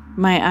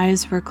 my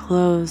eyes were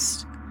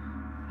closed,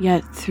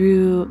 yet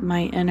through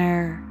my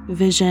inner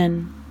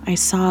vision, I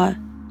saw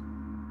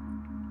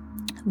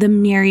the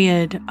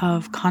myriad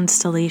of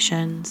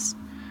constellations,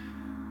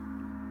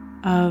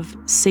 of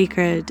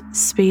sacred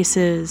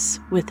spaces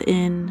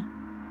within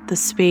the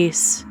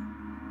space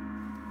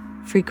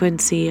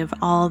frequency of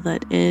all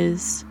that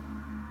is.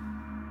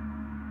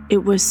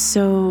 It was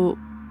so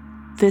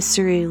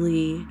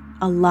viscerally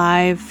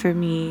alive for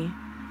me.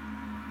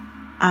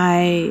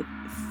 I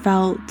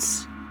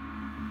felt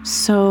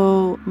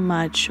so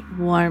much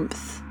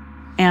warmth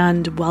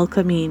and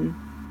welcoming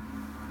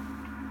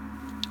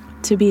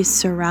to be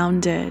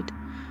surrounded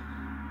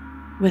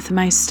with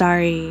my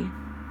starry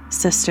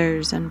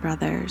sisters and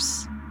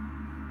brothers.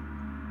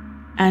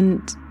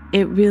 And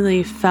it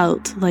really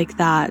felt like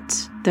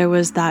that. There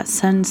was that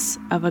sense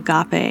of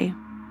agape.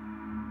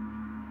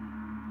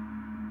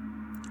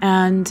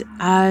 And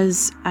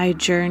as I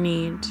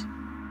journeyed,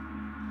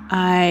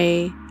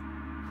 I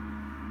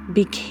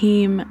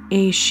became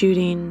a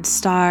shooting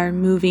star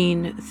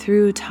moving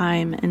through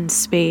time and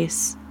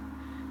space.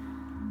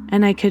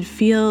 And I could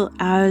feel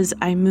as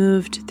I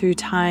moved through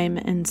time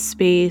and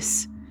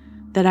space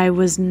that I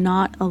was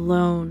not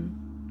alone,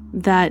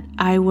 that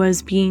I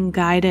was being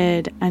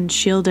guided and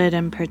shielded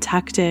and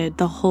protected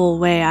the whole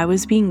way. I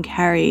was being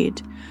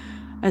carried,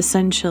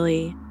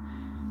 essentially.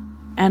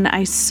 And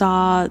I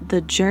saw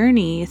the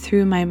journey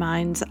through my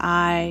mind's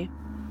eye.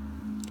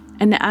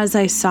 And as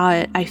I saw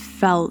it, I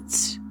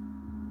felt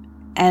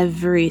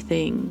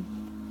everything.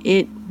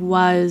 It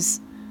was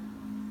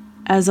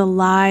as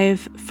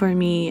alive for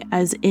me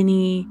as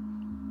any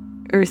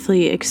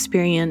earthly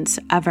experience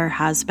ever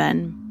has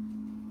been.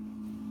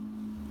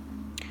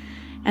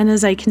 And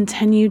as I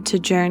continued to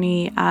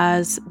journey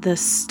as the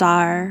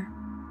star,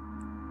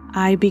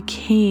 I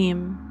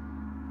became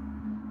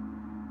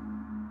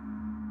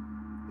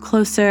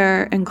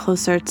closer and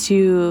closer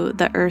to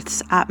the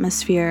Earth's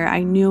atmosphere.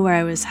 I knew where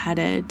I was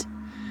headed.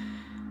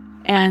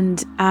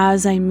 And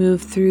as I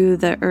moved through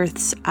the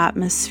Earth's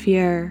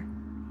atmosphere,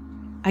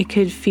 I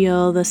could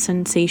feel the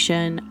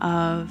sensation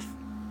of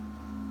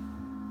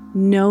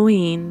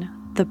knowing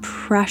the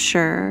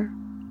pressure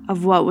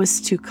of what was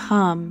to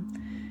come,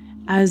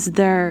 as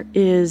there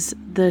is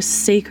the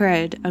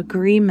sacred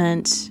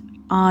agreement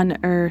on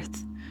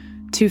Earth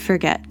to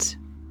forget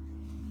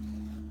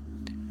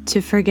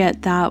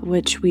that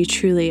which we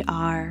truly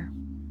are,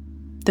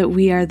 that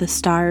we are the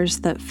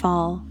stars that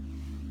fall.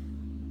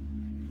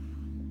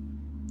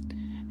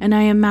 And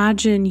I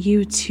imagine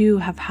you too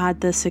have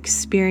had this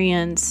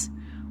experience,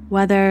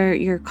 whether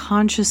you're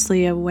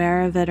consciously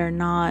aware of it or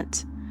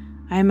not.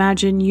 I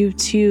imagine you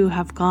too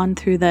have gone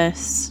through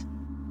this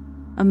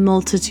a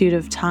multitude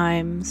of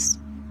times.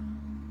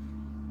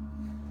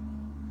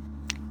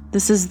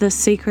 This is the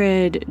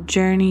sacred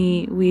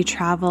journey we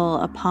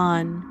travel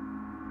upon,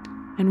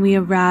 and we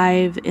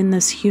arrive in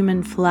this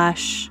human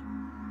flesh.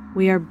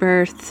 We are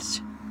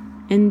birthed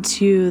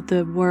into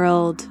the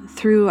world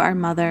through our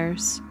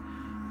mothers,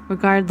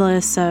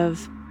 regardless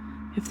of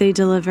if they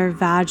deliver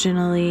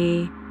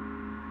vaginally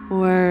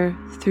or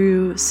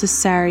through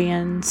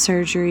cesarean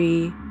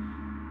surgery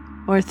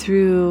or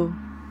through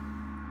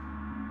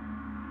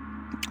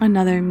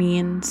another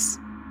means.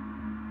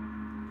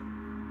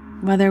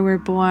 Whether we're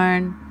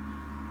born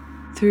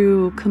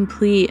through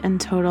complete and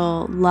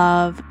total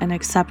love and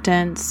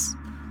acceptance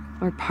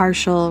or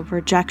partial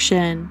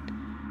rejection,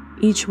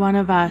 each one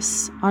of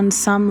us, on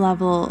some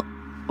level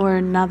or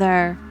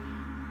another,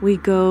 we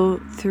go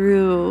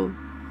through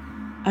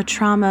a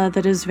trauma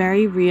that is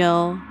very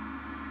real,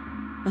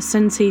 a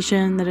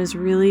sensation that is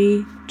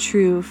really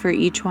true for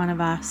each one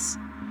of us,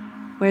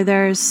 where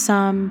there is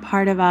some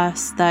part of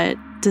us that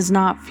does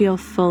not feel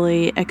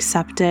fully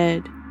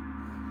accepted.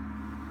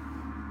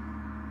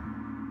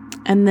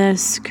 And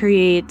this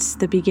creates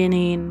the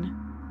beginning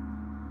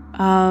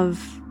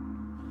of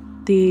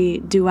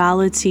the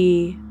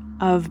duality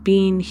of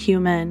being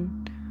human,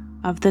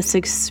 of this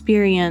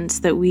experience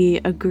that we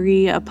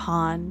agree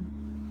upon.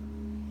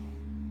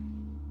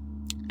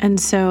 And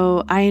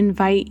so I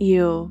invite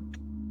you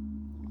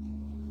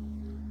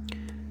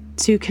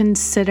to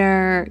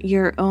consider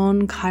your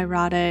own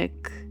kairotic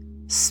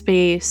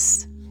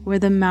space where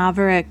the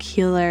maverick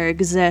healer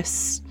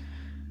exists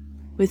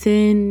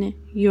within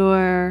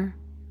your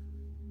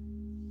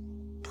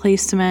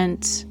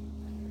placement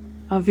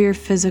of your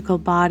physical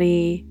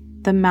body,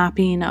 the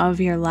mapping of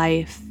your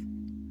life.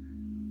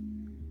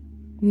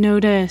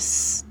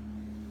 Notice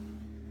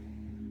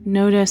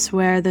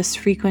where this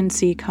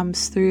frequency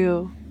comes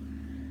through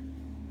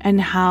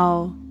and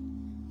how,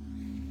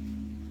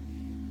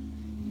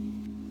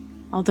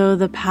 although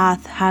the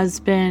path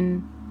has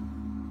been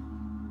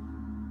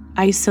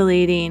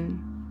isolating,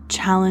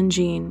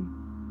 challenging,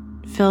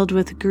 filled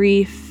with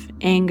grief,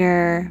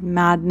 anger,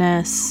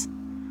 madness,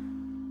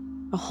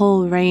 a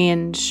whole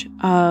range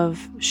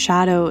of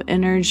shadow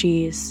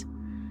energies,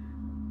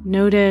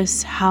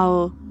 notice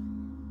how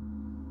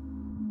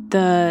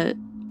the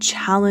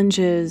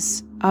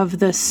challenges of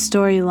the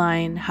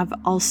storyline have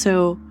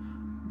also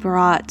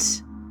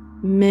brought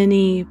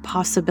many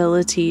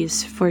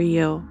possibilities for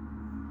you.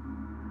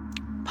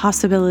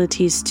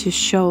 Possibilities to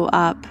show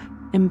up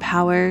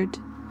empowered,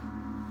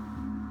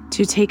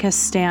 to take a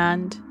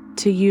stand,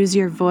 to use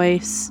your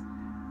voice,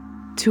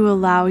 to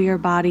allow your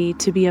body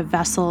to be a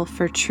vessel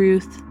for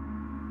truth,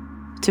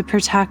 to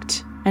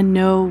protect and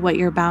know what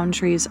your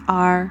boundaries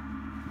are,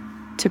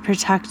 to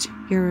protect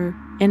your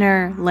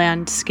inner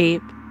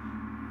landscape,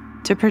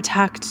 to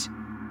protect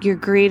your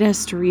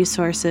greatest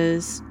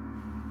resources,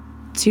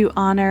 to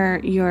honor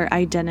your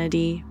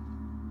identity,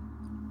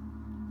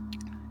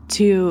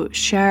 to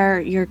share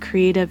your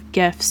creative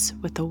gifts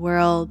with the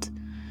world,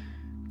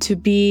 to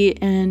be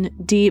in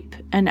deep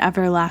and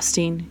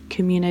everlasting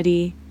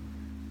community,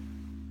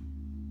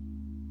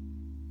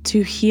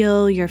 to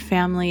heal your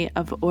family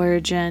of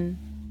origin,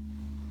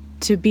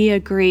 to be a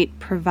great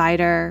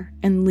provider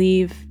and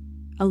leave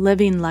a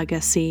living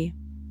legacy.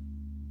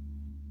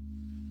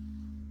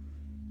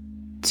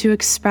 to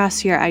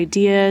express your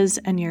ideas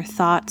and your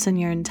thoughts and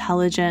your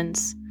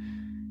intelligence,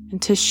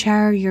 and to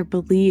share your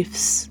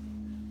beliefs,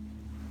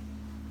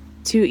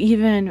 to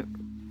even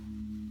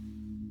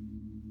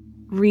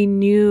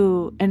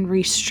renew and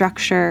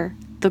restructure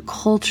the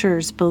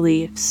culture's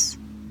beliefs,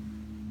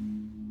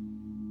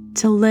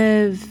 to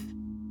live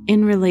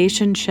in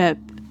relationship,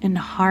 in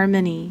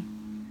harmony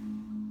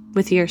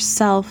with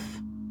yourself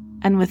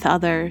and with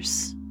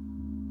others.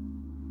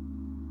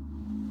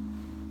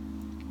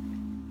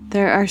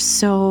 There are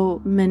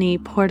so many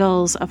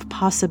portals of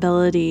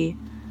possibility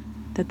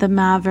that the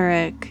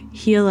Maverick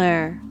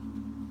Healer,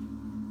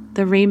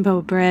 the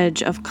Rainbow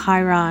Bridge of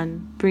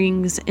Chiron,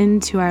 brings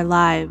into our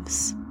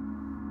lives.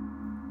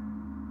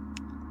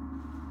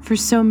 For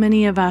so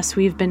many of us,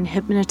 we've been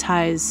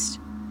hypnotized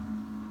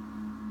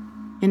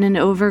in an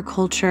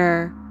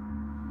overculture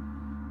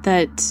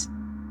that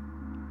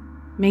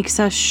makes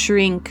us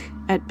shrink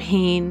at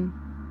pain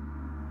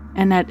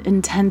and at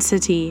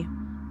intensity.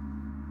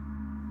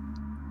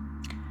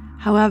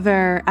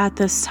 However, at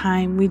this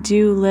time, we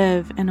do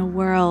live in a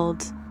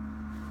world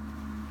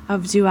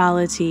of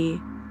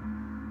duality,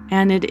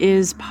 and it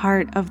is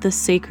part of the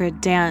sacred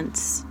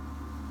dance.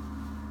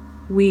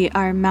 We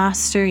are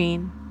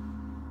mastering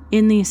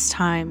in these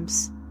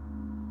times.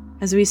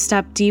 As we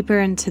step deeper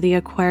into the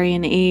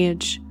Aquarian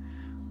age,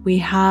 we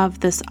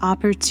have this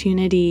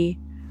opportunity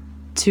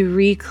to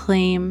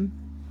reclaim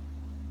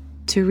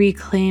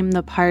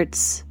the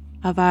parts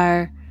of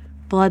our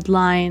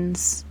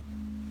bloodlines,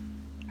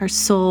 our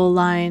soul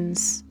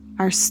lines,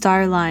 our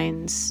star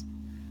lines,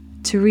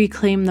 to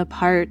reclaim the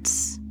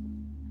parts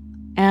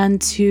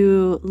and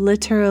to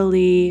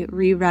literally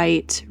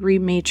rewrite,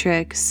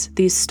 rematrix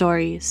these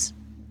stories.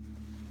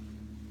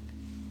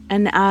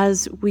 And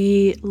as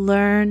we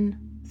learn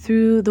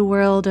through the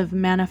world of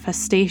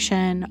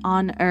manifestation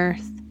on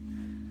Earth,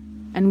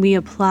 and we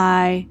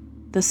apply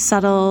the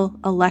subtle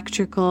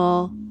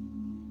electrical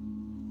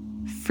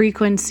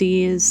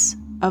frequencies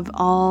of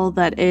all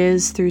that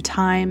is through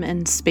time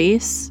and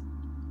space,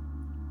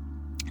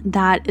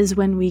 that is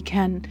when we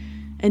can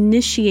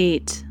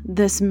initiate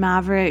this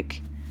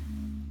maverick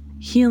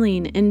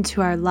healing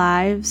into our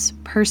lives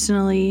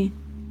personally,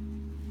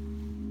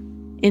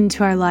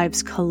 into our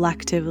lives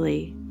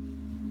collectively.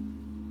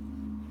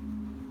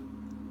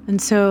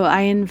 And so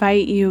I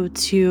invite you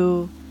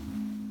to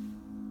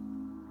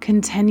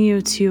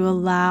continue to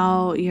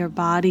allow your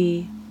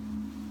body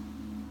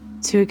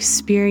to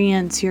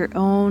experience your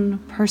own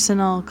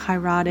personal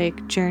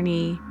chirotic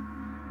journey,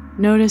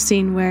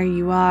 noticing where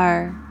you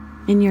are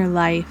in your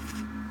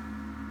life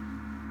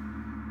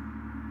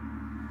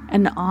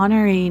and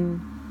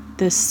honoring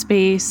this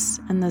space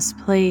and this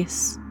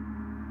place,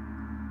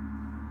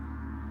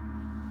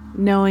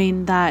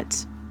 knowing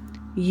that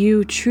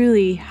you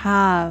truly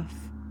have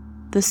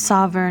the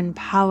sovereign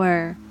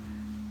power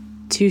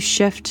to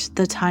shift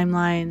the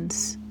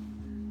timelines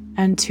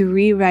and to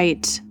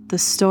rewrite the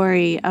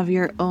story of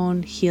your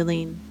own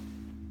healing.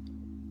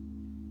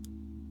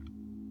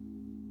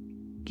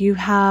 You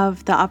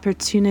have the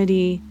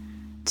opportunity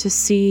to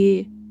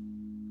see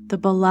the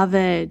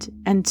beloved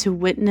and to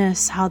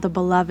witness how the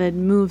beloved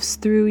moves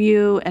through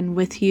you and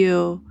with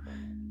you,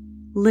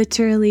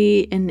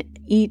 literally in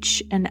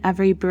each and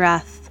every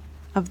breath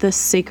of this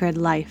sacred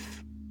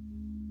life.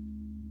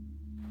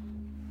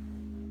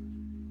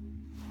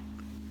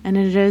 And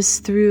it is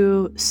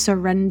through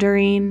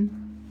surrendering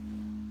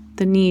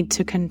the need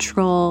to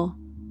control.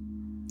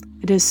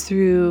 It is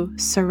through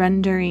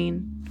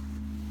surrendering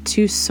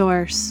to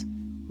Source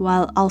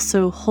while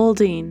also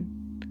holding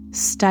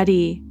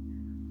steady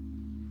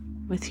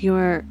with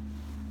your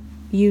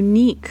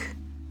unique,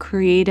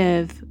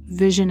 creative,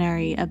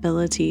 visionary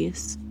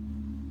abilities.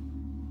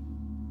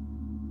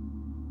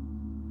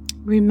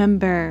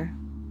 Remember,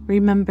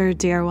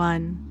 dear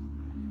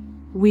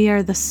one, we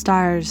are the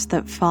stars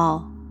that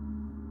fall.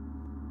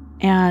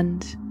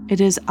 And it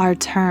is our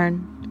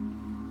turn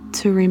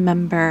to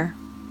remember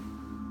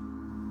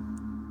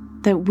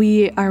that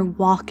we are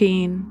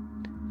walking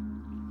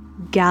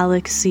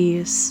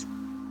galaxies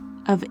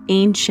of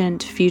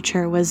ancient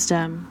future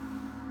wisdom.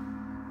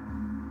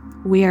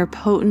 We are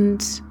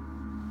potent,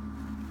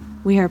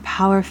 we are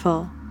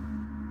powerful,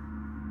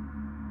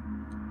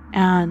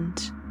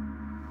 and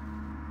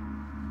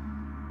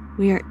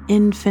we are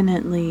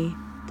infinitely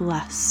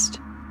blessed.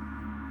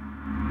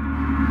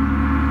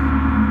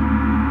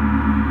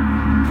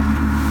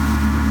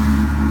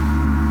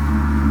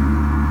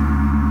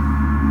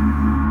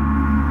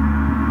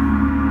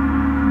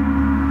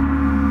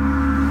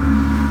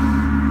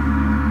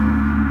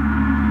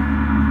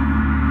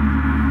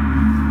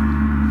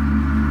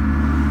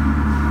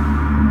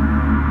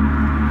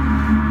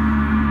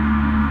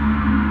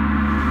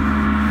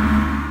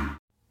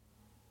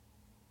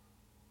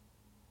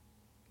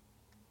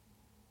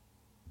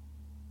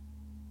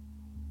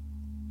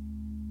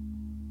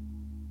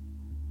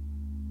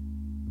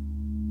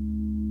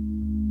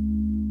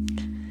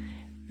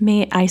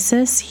 May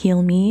Isis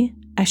heal me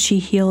as she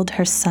healed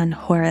her son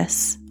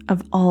Horus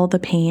of all the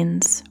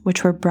pains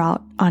which were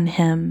brought on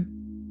him.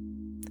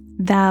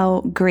 Thou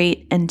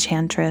great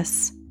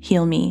enchantress,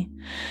 heal me.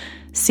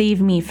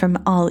 Save me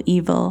from all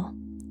evil,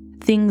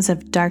 things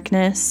of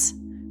darkness,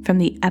 from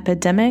the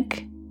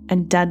epidemic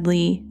and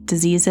deadly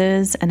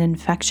diseases and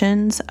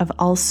infections of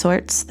all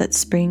sorts that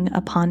spring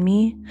upon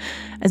me,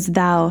 as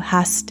thou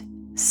hast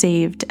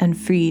saved and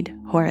freed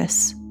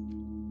Horus.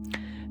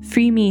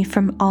 Free me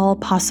from all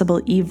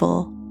possible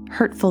evil,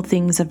 hurtful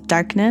things of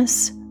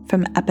darkness,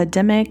 from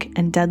epidemic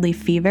and deadly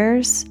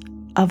fevers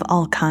of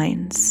all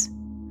kinds.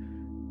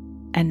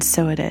 And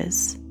so it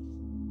is.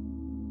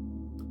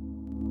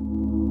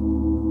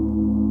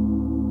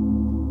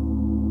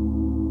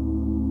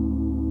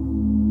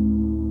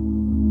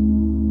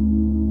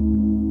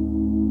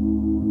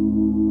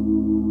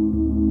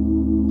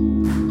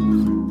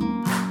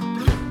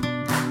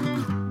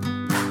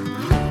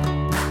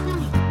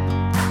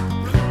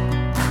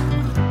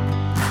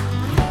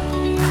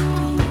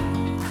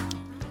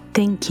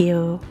 Thank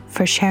you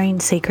for sharing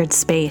sacred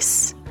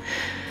space.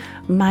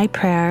 My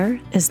prayer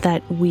is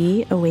that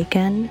we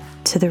awaken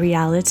to the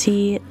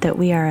reality that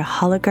we are a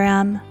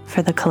hologram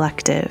for the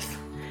collective.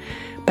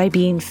 By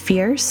being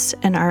fierce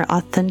in our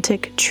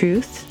authentic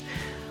truth,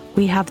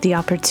 we have the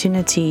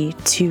opportunity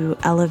to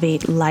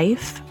elevate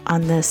life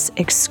on this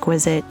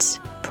exquisite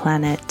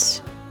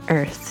planet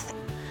Earth.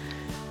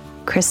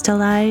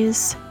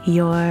 Crystallize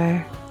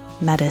your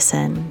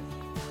medicine.